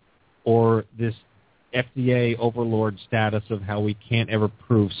suppress, or this FDA overlord status of how we can't ever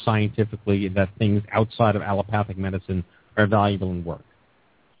prove scientifically that things outside of allopathic medicine are valuable and work?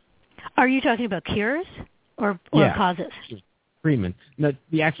 Are you talking about cures or causes? Treatment. No,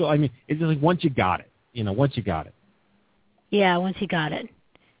 the actual, I mean, it's just like once you got it, once you got it. Yeah, once you got it.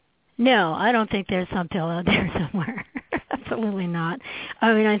 No, I don't think there's some pill out there somewhere. Absolutely not.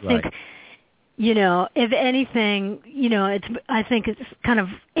 I mean, I think, if anything, I think it's kind of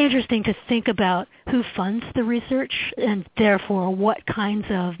interesting to think about who funds the research and therefore what kinds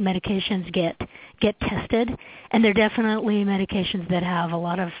of medications get tested. And there are definitely medications that have a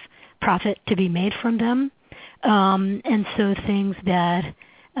lot of profit to be made from them. And so things that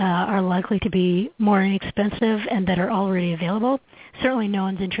are likely to be more inexpensive and that are already available, certainly no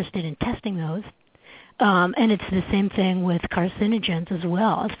one's interested in testing those. And it's the same thing with carcinogens as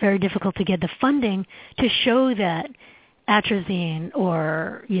well. It's very difficult to get the funding to show that atrazine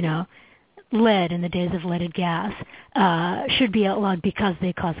or, lead in the days of leaded gas should be outlawed because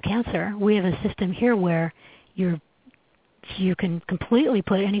they cause cancer. We have a system here where you can completely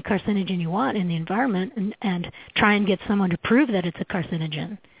put any carcinogen you want in the environment and try and get someone to prove that it's a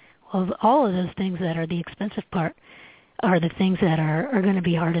carcinogen. Well, all of those things that are the expensive part are the things that are going to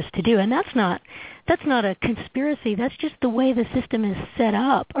be hardest to do. And that's not a conspiracy. That's just the way the system is set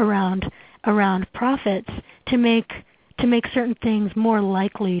up around profits to make certain things more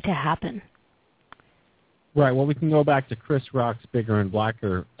likely to happen. Right. Well, we can go back to Chris Rock's Bigger and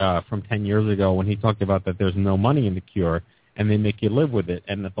Blacker from 10 years ago when he talked about that there's no money in the cure and they make you live with it,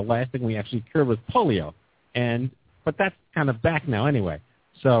 and that the last thing we actually cured was polio. But that's kind of back now anyway.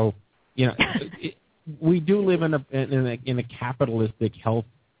 So, we do live in a capitalistic health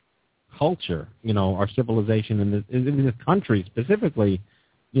culture. Our civilization in this country specifically.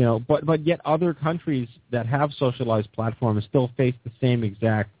 But yet other countries that have socialized platforms still face the same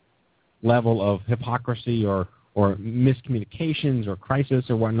exact level of hypocrisy or miscommunications or crisis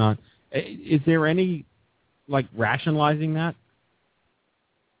or whatnot. Is there any rationalizing that?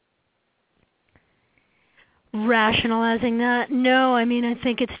 Rationalizing that? No, I mean, I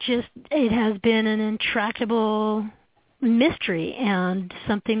think it has been an intractable mystery, and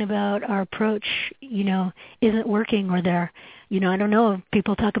something about our approach, isn't working, or I don't know if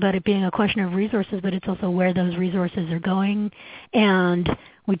people talk about it being a question of resources, but it's also where those resources are going, and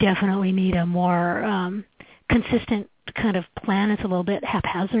we definitely need a more consistent kind of plan. It's a little bit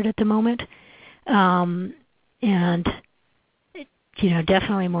haphazard at the moment, and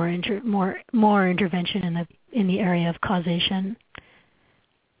definitely more intervention in the area of causation.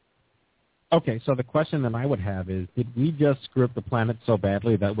 Okay, so the question that I would have is, did we just screw up the planet so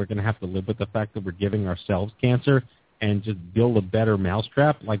badly that we're going to have to live with the fact that we're giving ourselves cancer and just build a better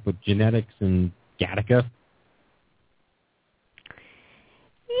mousetrap, like with genetics and Gattaca?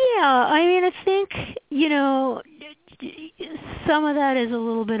 Yeah, I mean, I think, some of that is a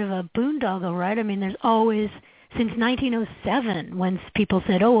little bit of a boondoggle, right? I mean, there's always, since 1907, when people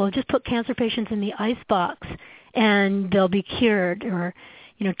said, oh, well, just put cancer patients in the icebox and they'll be cured, or,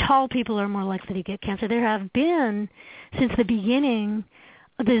 tall people are more likely to get cancer. There have been, since the beginning,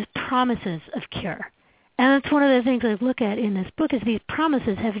 these promises of cure. And that's one of the things I look at in this book, is these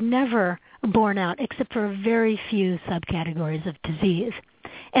promises have never borne out except for a very few subcategories of disease.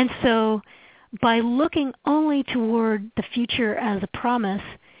 And so by looking only toward the future as a promise,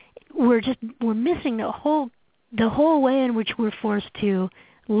 we're missing the whole way in which we're forced to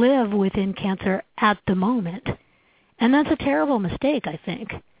live within cancer at the moment. And that's a terrible mistake, I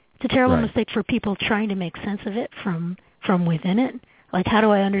think. It's a terrible mistake for people trying to make sense of it from within it. Like, how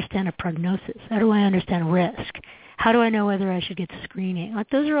do I understand a prognosis? How do I understand risk? How do I know whether I should get screening? Like,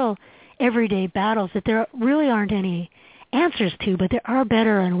 those are all everyday battles that there really aren't any answers to, but there are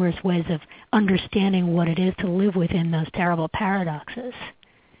better and worse ways of understanding what it is to live within those terrible paradoxes.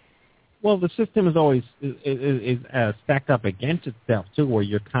 Well, the system is always stacked up against itself, too, where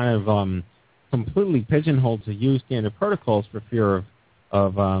you're kind of completely pigeonholed to use standard protocols for fear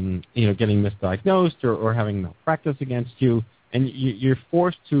of getting misdiagnosed or having malpractice against you. And you're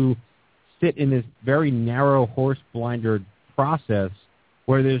forced to sit in this very narrow horse-blindered process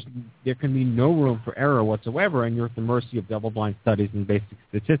where there can be no room for error whatsoever, and you're at the mercy of double-blind studies and basic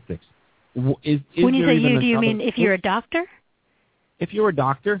statistics. When you say you, do you mean if you're a doctor? If you're a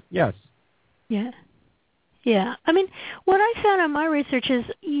doctor, yes. Yeah. Yeah. I mean, what I found in my research is,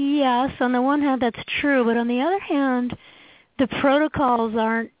 yes, on the one hand, that's true, but on the other hand, the protocols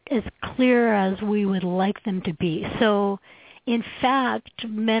aren't as clear as we would like them to be. So, in fact,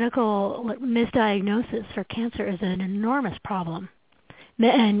 medical misdiagnosis for cancer is an enormous problem.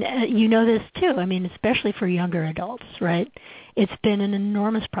 And you know this too, I mean, especially for younger adults, right? It's been an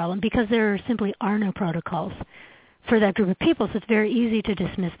enormous problem because there simply are no protocols for that group of people, so it's very easy to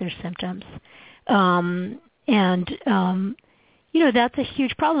dismiss their symptoms. That's a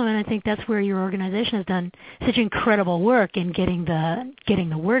huge problem, and I think that's where your organization has done such incredible work in getting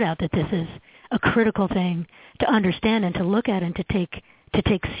the word out that this is a critical thing to understand and to look at and to take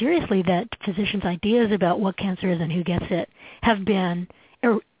seriously, that physicians' ideas about what cancer is and who gets it have been,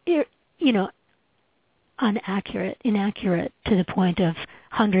 inaccurate to the point of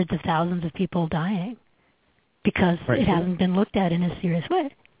hundreds of thousands of people dying because it hasn't been looked at in a serious way.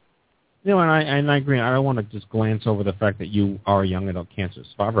 And I agree. I don't want to just glance over the fact that you are a young adult cancer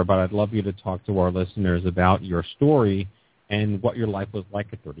survivor, but I'd love you to talk to our listeners about your story and what your life was like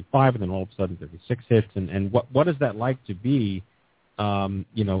at 35, and then all of a sudden 36 hits, and what is that like to be, in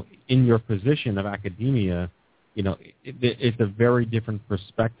your position of academia? It's a very different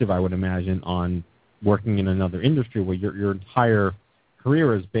perspective, I would imagine, on working in another industry where your entire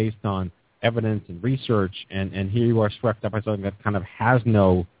career is based on evidence and research, and here you are swept up by something that kind of has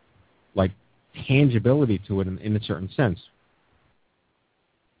no tangibility to it in a certain sense.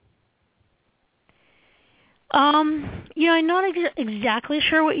 I'm not exactly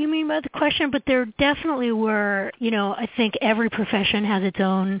sure what you mean by the question, but there definitely were, I think every profession has its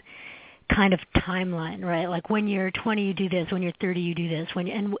own kind of timeline, right? Like when you're 20, you do this. When you're 30, you do this.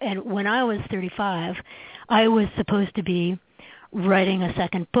 And when I was 35, I was supposed to be writing a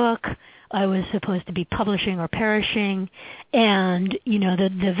second book. I was supposed to be publishing or perishing. And,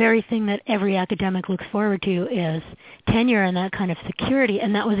 the very thing that every academic looks forward to is tenure and that kind of security.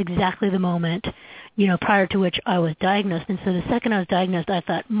 And that was exactly the moment, prior to which I was diagnosed. And so the second I was diagnosed, I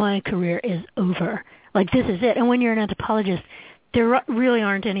thought, my career is over. This is it. And when you're an anthropologist, there really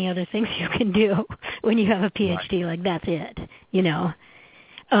aren't any other things you can do when you have a PhD. Right. That's it,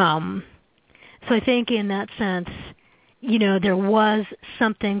 So I think in that sense, there was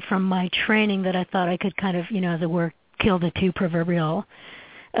something from my training that I thought I could kind of, as it were, kill the two proverbial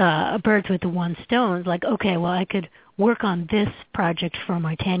birds with the one stone. I could work on this project for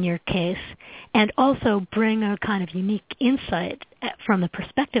my tenure case and also bring a kind of unique insight from the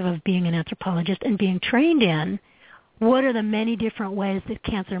perspective of being an anthropologist and being trained in what are the many different ways that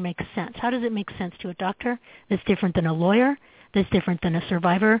cancer makes sense. How does it make sense to a doctor that's different than a lawyer, that's different than a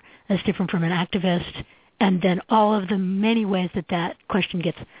survivor, that's different from an activist, and then all of the many ways that question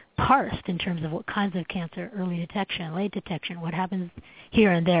gets parsed in terms of what kinds of cancer, early detection, late detection, what happens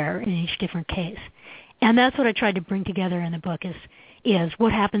here and there in each different case. And that's what I tried to bring together in the book is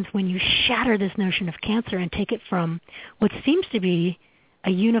what happens when you shatter this notion of cancer and take it from what seems to be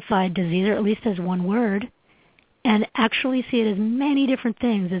a unified disease, or at least as one word, and actually see it as many different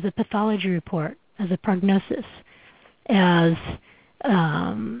things, as a pathology report, as a prognosis, as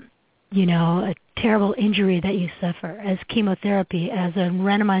a terrible injury that you suffer, as chemotherapy, as a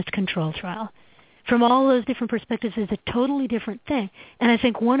randomized control trial. From all those different perspectives is a totally different thing. And I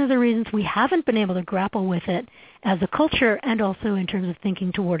think one of the reasons we haven't been able to grapple with it as a culture and also in terms of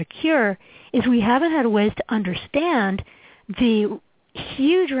thinking toward a cure is we haven't had ways to understand the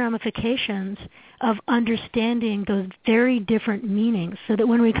huge ramifications of understanding those very different meanings, so that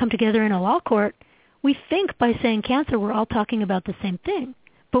when we come together in a law court, we think by saying cancer we're all talking about the same thing,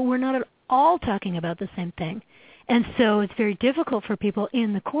 but we're not at all talking about the same thing. And so it's very difficult for people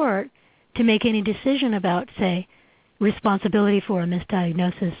in the court to make any decision about, say, responsibility for a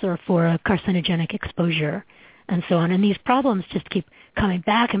misdiagnosis or for a carcinogenic exposure and so on. And these problems just keep coming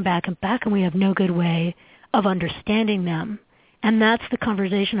back and back and back, and we have no good way of understanding them. And that's the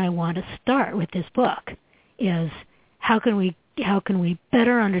conversation I want to start with this book, is how can we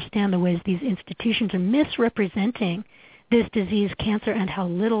better understand the ways these institutions are misrepresenting this disease, cancer, and how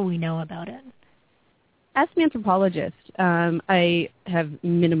little we know about it. As an anthropologist, I have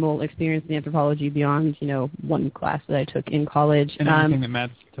minimal experience in anthropology beyond, one class that I took in college. And everything that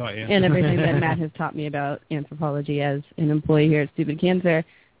Matt's taught you. And everything that Matt has taught me about anthropology as an employee here at Stupid Cancer.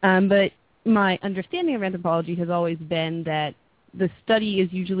 But my understanding of anthropology has always been that the study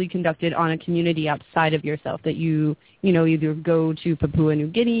is usually conducted on a community outside of yourself, that you either go to Papua New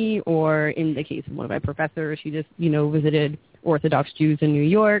Guinea, or in the case of one of my professors, she just, visited Orthodox Jews in New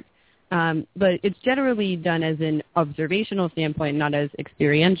York. But it's generally done as an observational standpoint, not as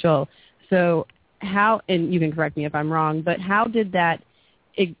experiential. So how, and you can correct me if I'm wrong, but how did that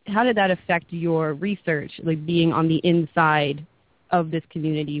affect your research, being on the inside of this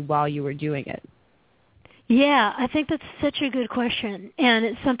community while you were doing it? Yeah, I think that's such a good question, and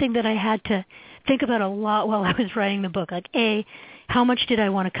it's something that I had to think about a lot while I was writing the book. How much did I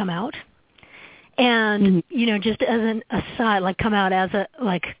want to come out? And, just as an aside, come out as a,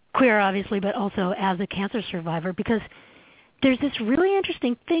 queer obviously, but also as a cancer survivor, because there's this really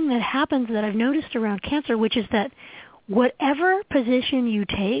interesting thing that happens that I've noticed around cancer, which is that whatever position you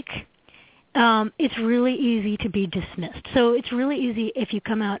take, it's really easy to be dismissed. So it's really easy if you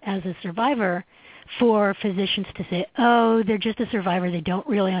come out as a survivor for physicians to say, oh, they're just a survivor, they don't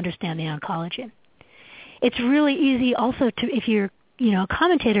really understand the oncology. It's really easy also to, if you're a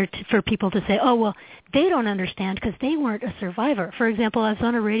commentator, for people to say, oh, well, they don't understand because they weren't a survivor. For example, I was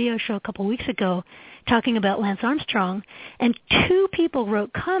on a radio show a couple weeks ago talking about Lance Armstrong, and 2 people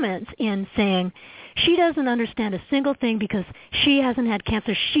wrote comments in saying, she doesn't understand a single thing because she hasn't had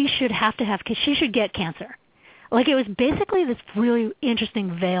cancer. She should she should get cancer. It was basically this really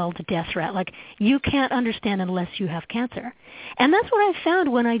interesting veiled death threat. You can't understand unless you have cancer. And that's what I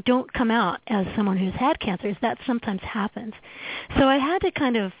found when I don't come out as someone who's had cancer, is that sometimes happens. So I had to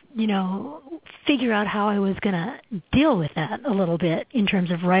kind of, figure out how I was going to deal with that a little bit in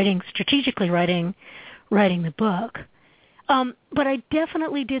terms of strategically writing the book. But I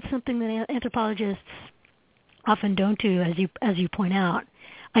definitely did something that anthropologists often don't do, as you point out.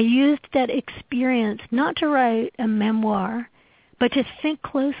 I used that experience not to write a memoir, but to think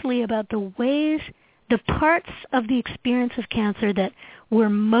closely about the parts of the experience of cancer that were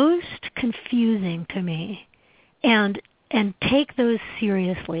most confusing to me, and take those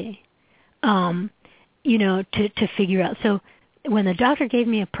seriously, to figure out. So when the doctor gave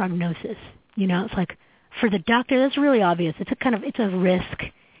me a prognosis, it's for the doctor, that's really obvious. It's a risk.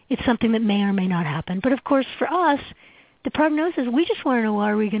 It's something that may or may not happen. But of course, for us, the prognosis, we just want to know,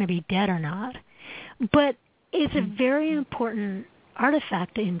 are we going to be dead or not? But it's a very important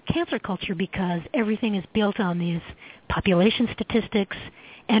artifact in cancer culture because everything is built on these population statistics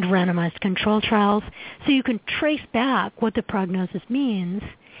and randomized control trials. So you can trace back what the prognosis means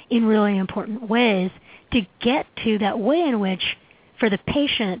in really important ways to get to that way in which, for the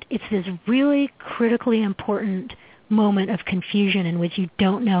patient, it's this really critically important moment of confusion in which you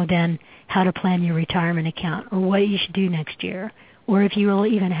don't know then how to plan your retirement account or what you should do next year or if you will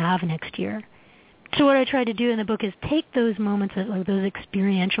even have next year. So what I try to do in the book is take those moments, those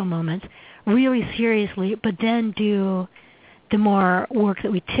experiential moments, really seriously, but then do the more work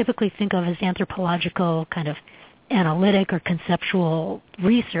that we typically think of as anthropological kind of analytic or conceptual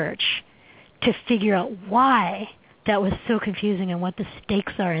research to figure out why that was so confusing and what the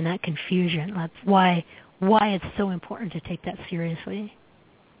stakes are in that confusion. That's why it's so important to take that seriously.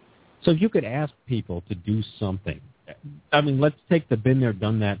 So if you could ask people to do something, let's take the been there,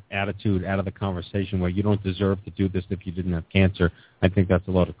 done that attitude out of the conversation where you don't deserve to do this if you didn't have cancer. I think that's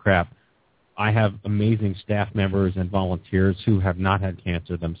a load of crap. I have amazing staff members and volunteers who have not had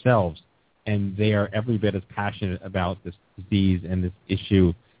cancer themselves, and they are every bit as passionate about this disease and this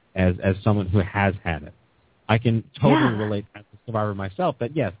issue as someone who has had it. I can totally relate as a survivor myself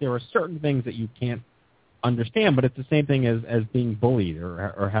that, yes, there are certain things that you can't understand, but it's the same thing as being bullied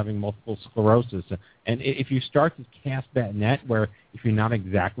or having multiple sclerosis. And if you start to cast that net where if you're not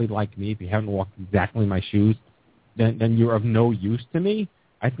exactly like me, if you haven't walked exactly my shoes, then you're of no use to me,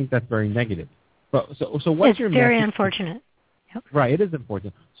 I think that's very negative. But so what's your message? It's very unfortunate. Yep. Right, it is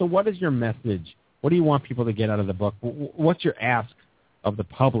unfortunate. So what is your message? What do you want people to get out of the book? What's your ask of the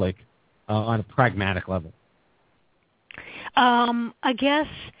public on a pragmatic level?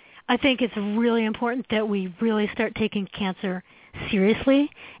 I think it's really important that we really start taking cancer seriously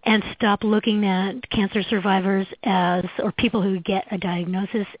and stop looking at cancer survivors or people who get a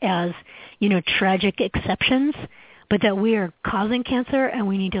diagnosis as, tragic exceptions, but that we are causing cancer and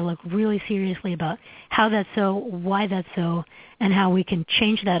we need to look really seriously about how that's so, why that's so, and how we can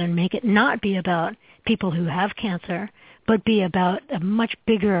change that and make it not be about people who have cancer, but be about a much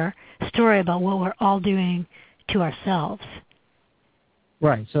bigger story about what we're all doing to ourselves.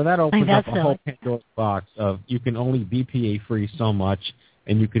 Right, so that opens up a whole Pandora's box of you can only BPA-free so much,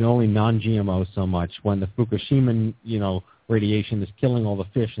 and you can only non-GMO so much. When the Fukushima, radiation is killing all the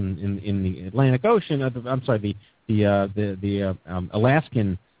fish in the Atlantic Ocean, the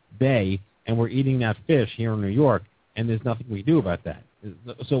Alaskan Bay, and we're eating that fish here in New York, and there's nothing we do about that.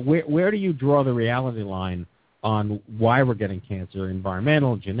 So where do you draw the reality line on why we're getting cancer?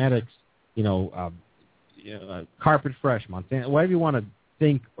 Environmental, genetics, carpet fresh, Monsanto, whatever you want to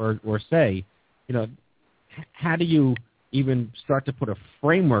think or say, how do you even start to put a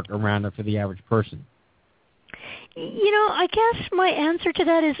framework around it for the average person? I guess my answer to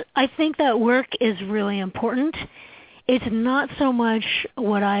that is I think that work is really important. It's not so much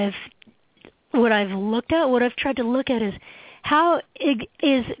what I've looked at. What I've tried to look at is how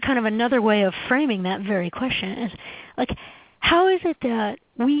is kind of another way of framing that very question is how is it that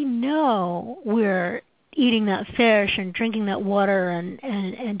we know we're eating that fish and drinking that water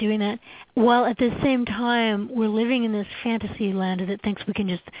and doing that, while at the same time we're living in this fantasy land that thinks we can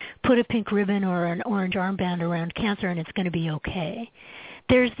just put a pink ribbon or an orange armband around cancer and it's going to be okay?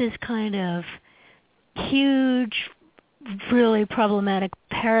 There's this kind of huge, really problematic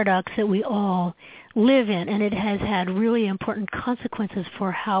paradox that we all live in, and it has had really important consequences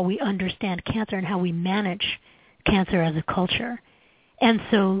for how we understand cancer and how we manage cancer as a culture. And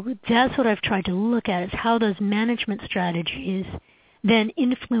so that's what I've tried to look at, is how those management strategies then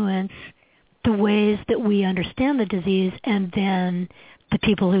influence the ways that we understand the disease, and then the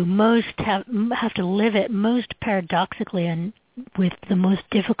people who most have to live it most paradoxically and with the most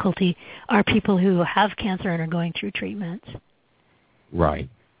difficulty are people who have cancer and are going through treatments. Right.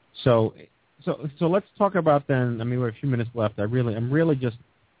 So let's talk about then. I mean, we have a few minutes left. I'm really just.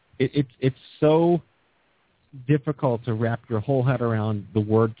 It's so difficult to wrap your whole head around the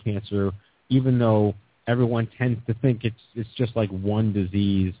word cancer, even though everyone tends to think it's just like one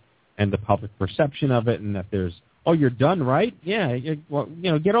disease and the public perception of it, and that there's, oh, you're done, right? Yeah, well,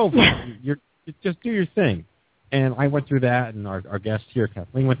 get over it. You're just do your thing. And I went through that, and our guest here,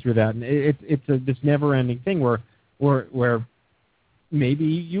 Kathleen, went through that, and it's this never-ending thing where maybe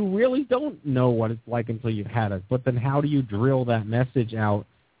you really don't know what it's like until you've had it. But then how do you drill that message out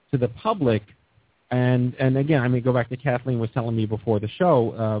to the public? And again, I mean, go back to Kathleen was telling me before the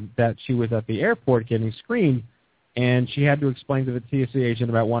show that she was at the airport getting screened, and she had to explain to the TSA agent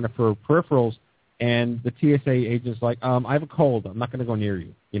about one of her peripherals, and the TSA agent's like, I have a cold. I'm not going to go near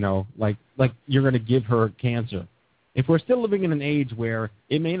you. Like you're going to give her cancer. If we're still living in an age where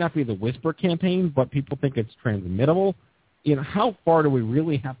it may not be the whisper campaign, but people think it's transmittable, how far do we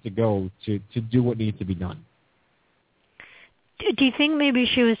really have to go to do what needs to be done? Do you think maybe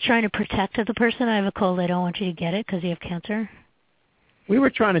she was trying to protect the person? I have a cold. I don't want you to get it because you have cancer. We were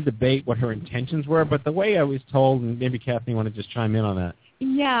trying to debate what her intentions were, but the way I was told, and maybe Kathleen want to just chime in on that.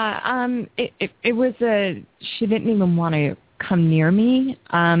 Yeah, it was she didn't even want to come near me,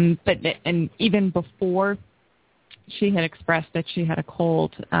 and even before she had expressed that she had a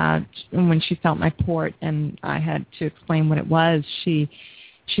cold, and when she felt my port and I had to explain what it was, she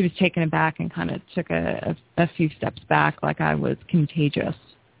was taken aback and kind of took a few steps back, like I was contagious.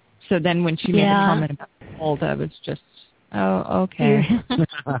 So then when she made the comment about the cold, I was just, oh, okay.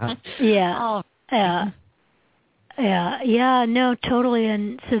 Yeah. Oh. Yeah, no, totally.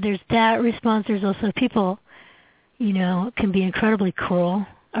 And so there's that response. There's also people, can be incredibly cruel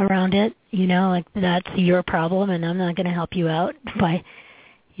around it, like that's your problem and I'm not going to help you out by,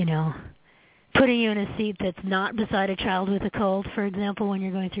 putting you in a seat that's not beside a child with a cold, for example, when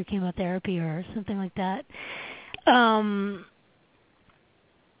you're going through chemotherapy or something like that.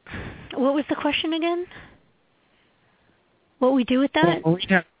 What was the question again? What we do with that?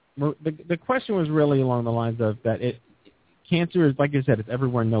 Well, the question was really along the lines of that cancer is, like I said, it's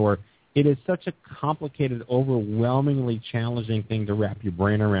everywhere and nowhere. It is such a complicated, overwhelmingly challenging thing to wrap your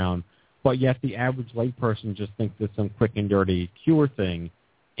brain around, but yet the average layperson just thinks it's some quick and dirty cure thing.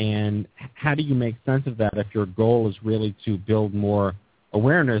 And how do you make sense of that if your goal is really to build more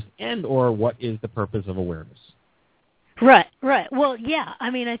awareness, and or what is the purpose of awareness? Right. Well, yeah.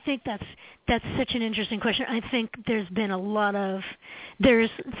 I mean, I think that's such an interesting question. I think there's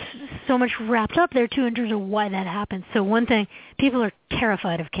so much wrapped up there too in terms of why that happens. So one thing, people are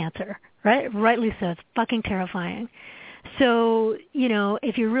terrified of cancer, right? Rightly so. It's fucking terrifying. So,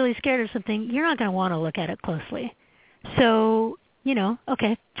 if you're really scared of something, you're not going to want to look at it closely. So,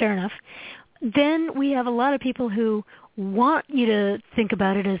 okay, fair enough. Then we have a lot of people who want you to think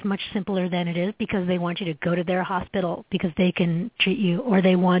about it as much simpler than it is because they want you to go to their hospital because they can treat you, or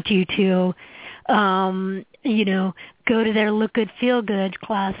they want you to, go to their look good, feel good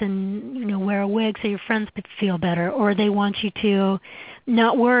class and, wear a wig so your friends feel better, or they want you to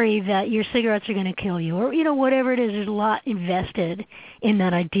not worry that your cigarettes are going to kill you, or, whatever it is. There's a lot invested in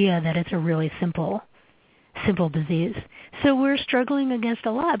that idea that it's a really simple disease. So we're struggling against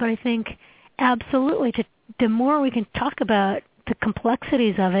a lot, but I think absolutely the more we can talk about the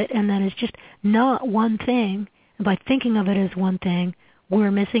complexities of it, and that it's just not one thing, and by thinking of it as one thing,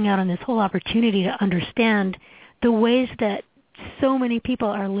 we're missing out on this whole opportunity to understand the ways that so many people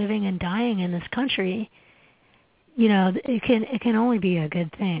are living and dying in this country. It can only be a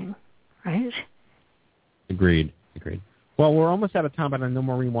good thing, right? Agreed. Well, we're almost out of time, but I know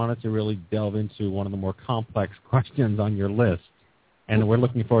Maureen wanted to really delve into one of the more complex questions on your list, and we're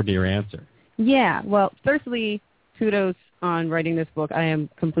looking forward to your answer. Yeah, well, firstly, kudos on writing this book. I am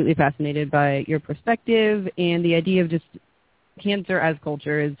completely fascinated by your perspective and the idea of just cancer as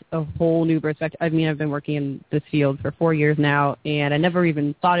culture is a whole new perspective. I mean, I've been working in this field for 4 years now, and I never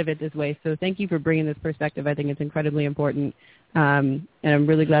even thought of it this way. So thank you for bringing this perspective. I think it's incredibly important, and I'm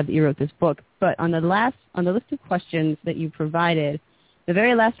really glad that you wrote this book. But on the list of questions that you provided, the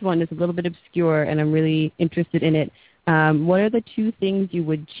very last one is a little bit obscure, and I'm really interested in it. What are the 2 things you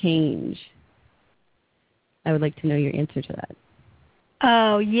would change? I would like to know your answer to that.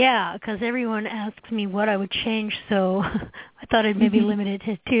 Oh, yeah, because everyone asks me what I would change, so I thought I'd maybe limit it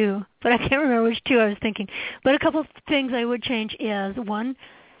to 2. But I can't remember which 2 I was thinking. But a couple of things I would change is, one,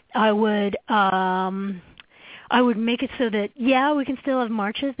 I would make it so that, yeah, we can still have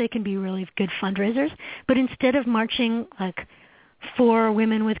marches. They can be really good fundraisers. But instead of marching like for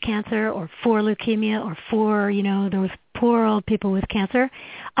women with cancer or for leukemia or for, those poor old people with cancer,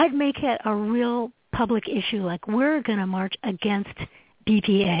 I'd make it a real public issue, like we're going to march against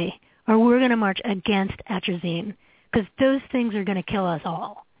BPA, or we're going to march against atrazine, because those things are going to kill us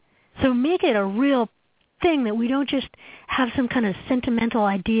all. So make it a real thing that we don't just have some kind of sentimental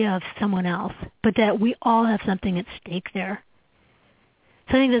idea of someone else, but that we all have something at stake there.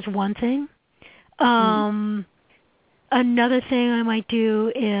 So I think that's one thing. Another thing I might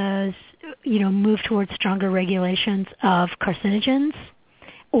do is, move towards stronger regulations of carcinogens,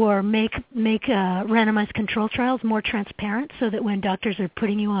 or make randomized control trials more transparent so that when doctors are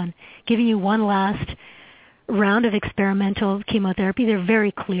giving you one last round of experimental chemotherapy, they're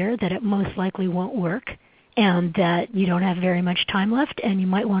very clear that it most likely won't work and that you don't have very much time left and you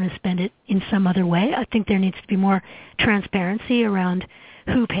might want to spend it in some other way. I think there needs to be more transparency around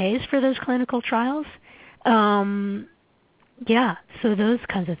who pays for those clinical trials. Yeah, so those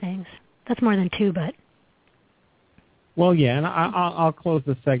kinds of things. That's more than 2, but... Well, yeah, and I'll close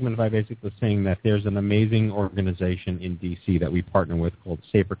this segment by basically saying that there's an amazing organization in D.C. that we partner with called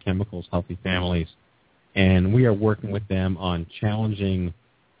Safer Chemicals, Healthy Families, and we are working with them on challenging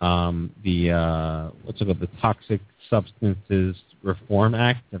the Toxic Substances Reform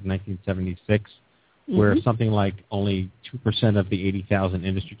Act of 1976, where something like only 2% of the 80,000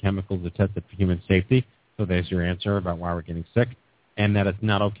 industry chemicals are tested for human safety. So there's your answer about why we're getting sick, and that it's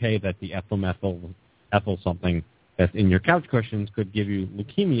not okay that the ethyl something that's in your couch cushions could give you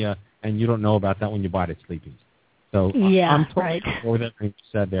leukemia, and you don't know about that when you buy it at Sleepy's. So yeah, I'm totally with everything you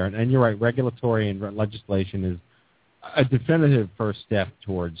said there. And you're right, regulatory and legislation is a definitive first step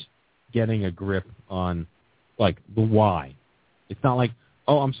towards getting a grip on, like, the why. It's not like,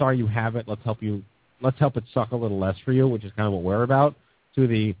 oh, I'm sorry you have it, let's help it suck a little less for you, which is kind of what we're about, to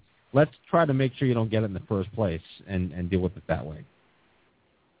the let's try to make sure you don't get it in the first place and deal with it that way.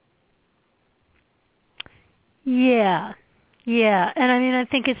 Yeah, and I mean, I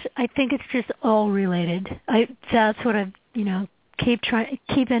think it's just all related. That's what I've keep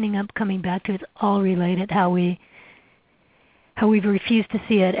ending up coming back to. It's all related. How we've refused to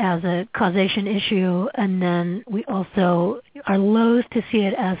see it as a causation issue, and then we also are loath to see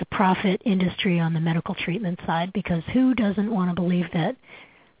it as a profit industry on the medical treatment side. Because who doesn't want to believe that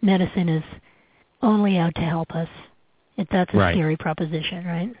medicine is only out to help us? That's a scary proposition,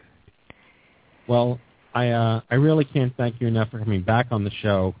 right? Well, I really can't thank you enough for coming back on the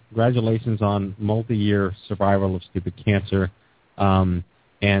show. Congratulations on multi-year survival of stupid cancer. And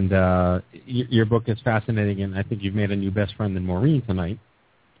your book is fascinating, and I think you've made a new best friend in Maureen tonight.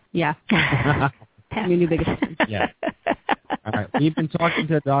 Yeah. Your new biggest friend. Yeah. All right. We've been talking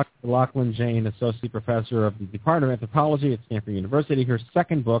to Dr. Lochlain Jain, Associate Professor of the Department of Anthropology at Stanford University. Her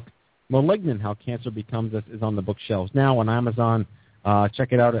second book, Malignant, How Cancer Becomes Us, is on the bookshelves now on Amazon.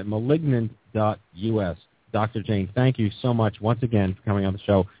 Check it out at malignant.us. Dr. Jain, thank you so much once again for coming on the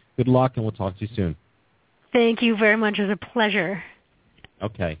show. Good luck, and we'll talk to you soon. Thank you very much. It was a pleasure.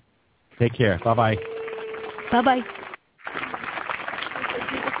 Okay. Take care. Bye-bye. Bye-bye.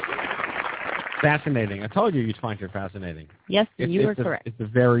 Fascinating. I told you you'd find her fascinating. Yes, you were correct. It's a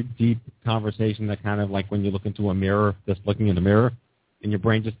very deep conversation that kind of like when you look into a mirror, just looking in the mirror, and your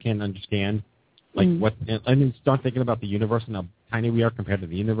brain just can't understand. Like what, and then start thinking about the universe and how tiny we are compared to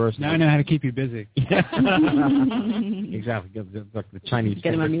the universe. Now I know how to keep you busy. Exactly. The Chinese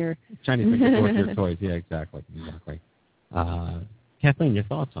get him a mirror. Chinese think they're your toys. Yeah, exactly. Kathleen, your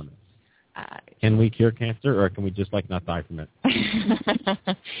thoughts on this? Can we cure cancer, or can we just like not die from it?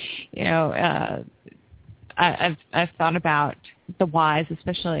 I've thought about the whys,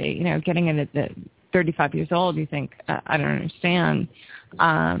 especially getting in at 35 years old. You think I don't understand.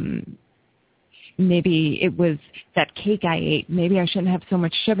 Maybe it was that cake I ate. Maybe I shouldn't have so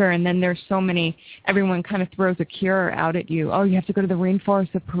much sugar. And then there's so many, everyone kind of throws a cure out at you. Oh, you have to go to the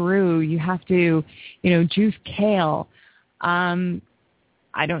rainforest of Peru. You have to, juice kale. I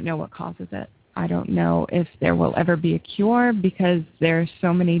don't know what causes it. I don't know if there will ever be a cure because there's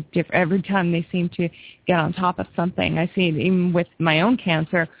so many different, every time they seem to get on top of something. I see it even with my own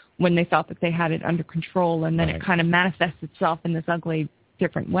cancer when they thought that they had it under control, and then it kind of manifests itself in this ugly,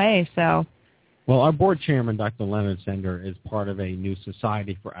 different way. So, well, our board chairman, Dr. Leonard Sender, is part of a new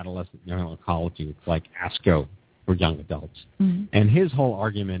society for adolescent young oncology. It's like ASCO for young adults. Mm-hmm. And his whole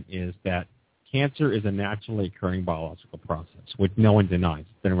argument is that cancer is a naturally occurring biological process, which no one denies.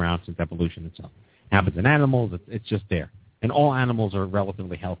 It's been around since evolution itself. It happens in animals. It's just there. And all animals are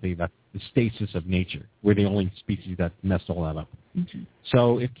relatively healthy. That's the stasis of nature. We're the only species that messed all that up. Mm-hmm.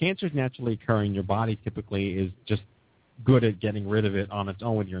 So if cancer is naturally occurring, your body typically is just good at getting rid of it on its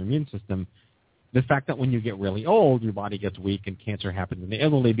own with your immune system. The fact that when you get really old, your body gets weak and cancer happens in the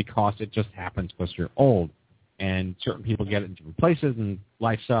elderly because it just happens because you're old. And certain people get it in different places, and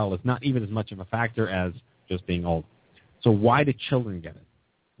lifestyle is not even as much of a factor as just being old. So why do children get it?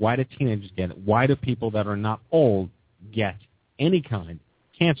 Why do teenagers get it? Why do people that are not old get any kind of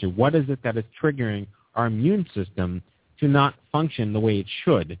cancer? What is it that is triggering our immune system to not function the way it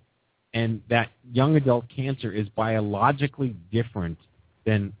should? And that young adult cancer is biologically different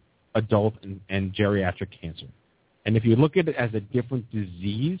than adult and geriatric cancer. And if you look at it as a different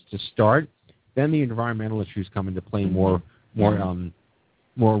disease to start, then the environmental issues come into play more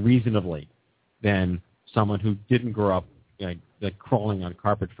reasonably than someone who didn't grow up like crawling on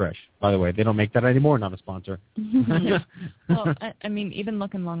carpet fresh. By the way, they don't make that anymore. Not a sponsor. Well, I mean, even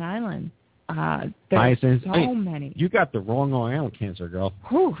look in Long Island. There's so many. You got the wrong Long Island cancer, girl.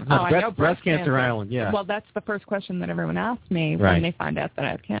 Whew. I know breast cancer Island, yeah. Well, that's the first question that everyone asks me when they find out that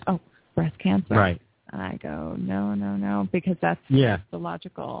I have breast cancer. Right. And I go, no, because that's the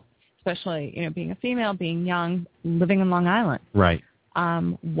logical, especially, being a female, being young, living in Long Island. Right.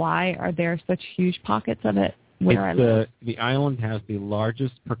 Why are there such huge pockets of it where I live? The island has the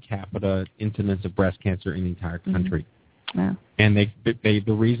largest per capita incidence of breast cancer in the entire country. Yeah. And the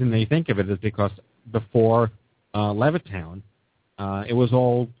reason they think of it is because before Levittown, it was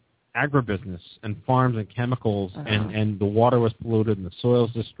all agribusiness and farms and chemicals, and the water was polluted and the soil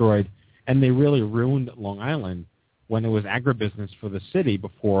was destroyed, and they really ruined Long Island when it was agribusiness for the city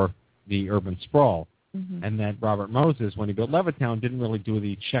before the urban sprawl. Mm-hmm. And that Robert Moses, when he built Levittown, didn't really do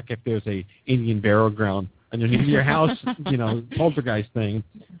the check if there's a Indian burial ground underneath your house, poltergeist thing,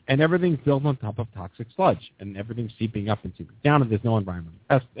 and everything's built on top of toxic sludge, and everything's seeping up and seeping down, and there's no environment.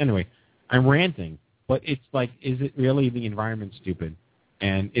 Anyway, I'm ranting, but it's like, is it really the environment stupid?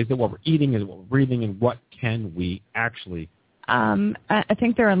 And is it what we're eating? Is it what we're breathing? And what can we actually? I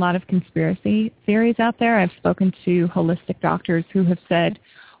think there are a lot of conspiracy theories out there. I've spoken to holistic doctors who have said,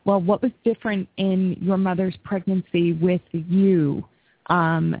 well, what was different in your mother's pregnancy with you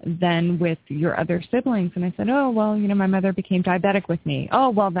than with your other siblings? And I said, my mother became diabetic with me. Oh,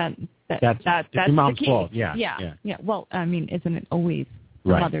 well, that's your mom's the key. fault. Yeah. Well, I mean, isn't it always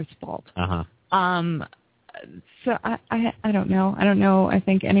the mother's fault? Uh-huh. So I don't know. I don't know, I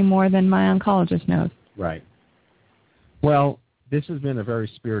think, any more than my oncologist knows. Right. Well, this has been a very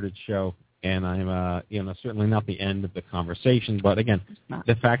spirited show, and I'm, certainly not the end of the conversation. But again,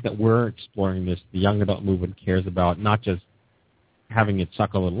 the fact that we're exploring this, the young adult movement cares about not just having it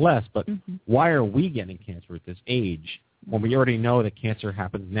suck a little less, but why are we getting cancer at this age when we already know that cancer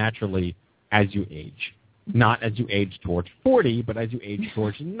happens naturally as you age? Not as you age towards 40, but as you age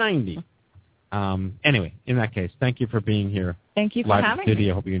towards 90. Anyway, in that case, thank you for being here. Thank you for live having in studio.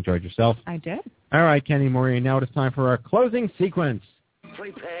 me. I hope you enjoyed yourself. I did. All right, Kenny Maureen, now it's time for our closing sequence.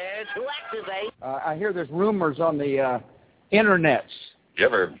 Prepare to activate. I hear there's rumors on the internets. You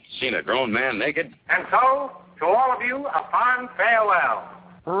ever seen a grown man naked? And so, to all of you, a fond farewell.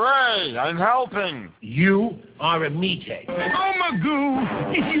 Hooray, I'm helping. You are a meathead. Oh,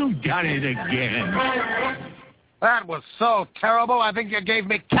 Magoo, you done it again. That was so terrible, I think you gave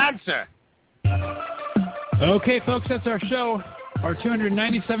me cancer. Okay, folks, that's our show, our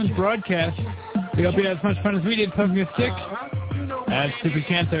 297th broadcast. We hope you had as much fun as we did poking a stick at Stupid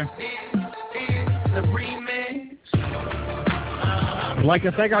Cancer. I'd like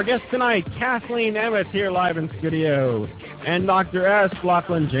to thank our guests tonight, Kathleen Emmets here live in studio, and Dr. S.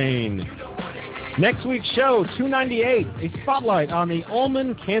 Lochlain Jain. Next week's show, 298, a spotlight on the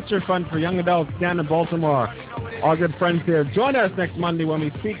Ullman Cancer Fund for Young Adults down in Baltimore. Our good friends here. Join us next Monday when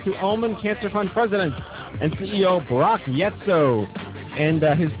we speak to Ullman Cancer Fund President and CEO Brock Yetso and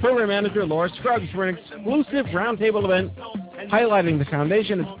his program manager, Laura Scruggs, for an exclusive roundtable event highlighting the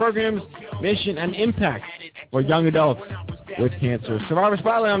foundation, its programs, mission, and impact for young adults with cancer. Survivor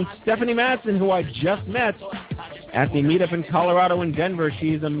Spotlight on Stephanie Madsen, who I just met at the meetup in Colorado and Denver.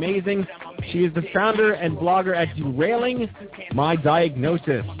 She is amazing. She is the founder and blogger at Derailing My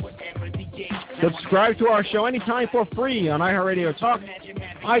Diagnosis. Subscribe to our show anytime for free on iHeartRadio Talk,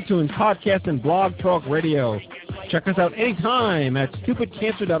 iTunes, Podcast, and Blog Talk Radio. Check us out anytime at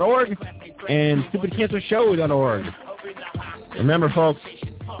stupidcancer.org and stupidcancershow.org. Remember, folks,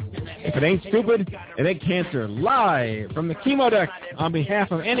 if it ain't stupid, it ain't cancer. Live from the chemo deck on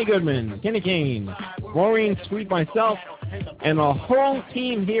behalf of Annie Goodman, Kenny Kane, Maureen Sweet, myself, and the whole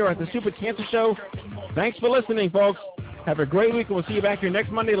team here at the Stupid Cancer Show. Thanks for listening, folks. Have a great week, and we'll see you back here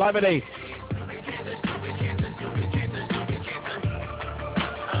next Monday live at 8.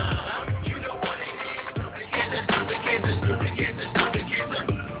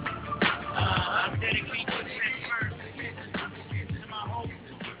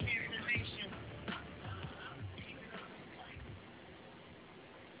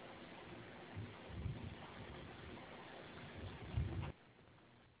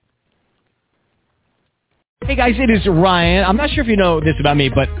 Hey guys, it is Ryan. I'm not sure if you know this about me,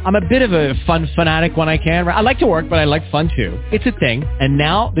 but I'm a bit of a fun fanatic when I can. I like to work, but I like fun too. It's a thing. And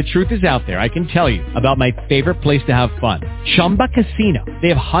now the truth is out there. I can tell you about my favorite place to have fun. Chumba Casino. They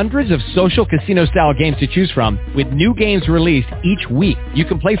have hundreds of social casino style games to choose from with new games released each week. You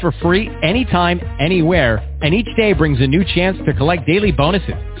can play for free anytime, anywhere. And each day brings a new chance to collect daily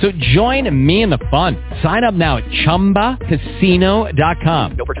bonuses. So join me in the fun. Sign up now at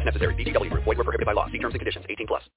ChumbaCasino.com. No purchase necessary. VGW Group. Void where prohibited by law. See terms and conditions. 18+.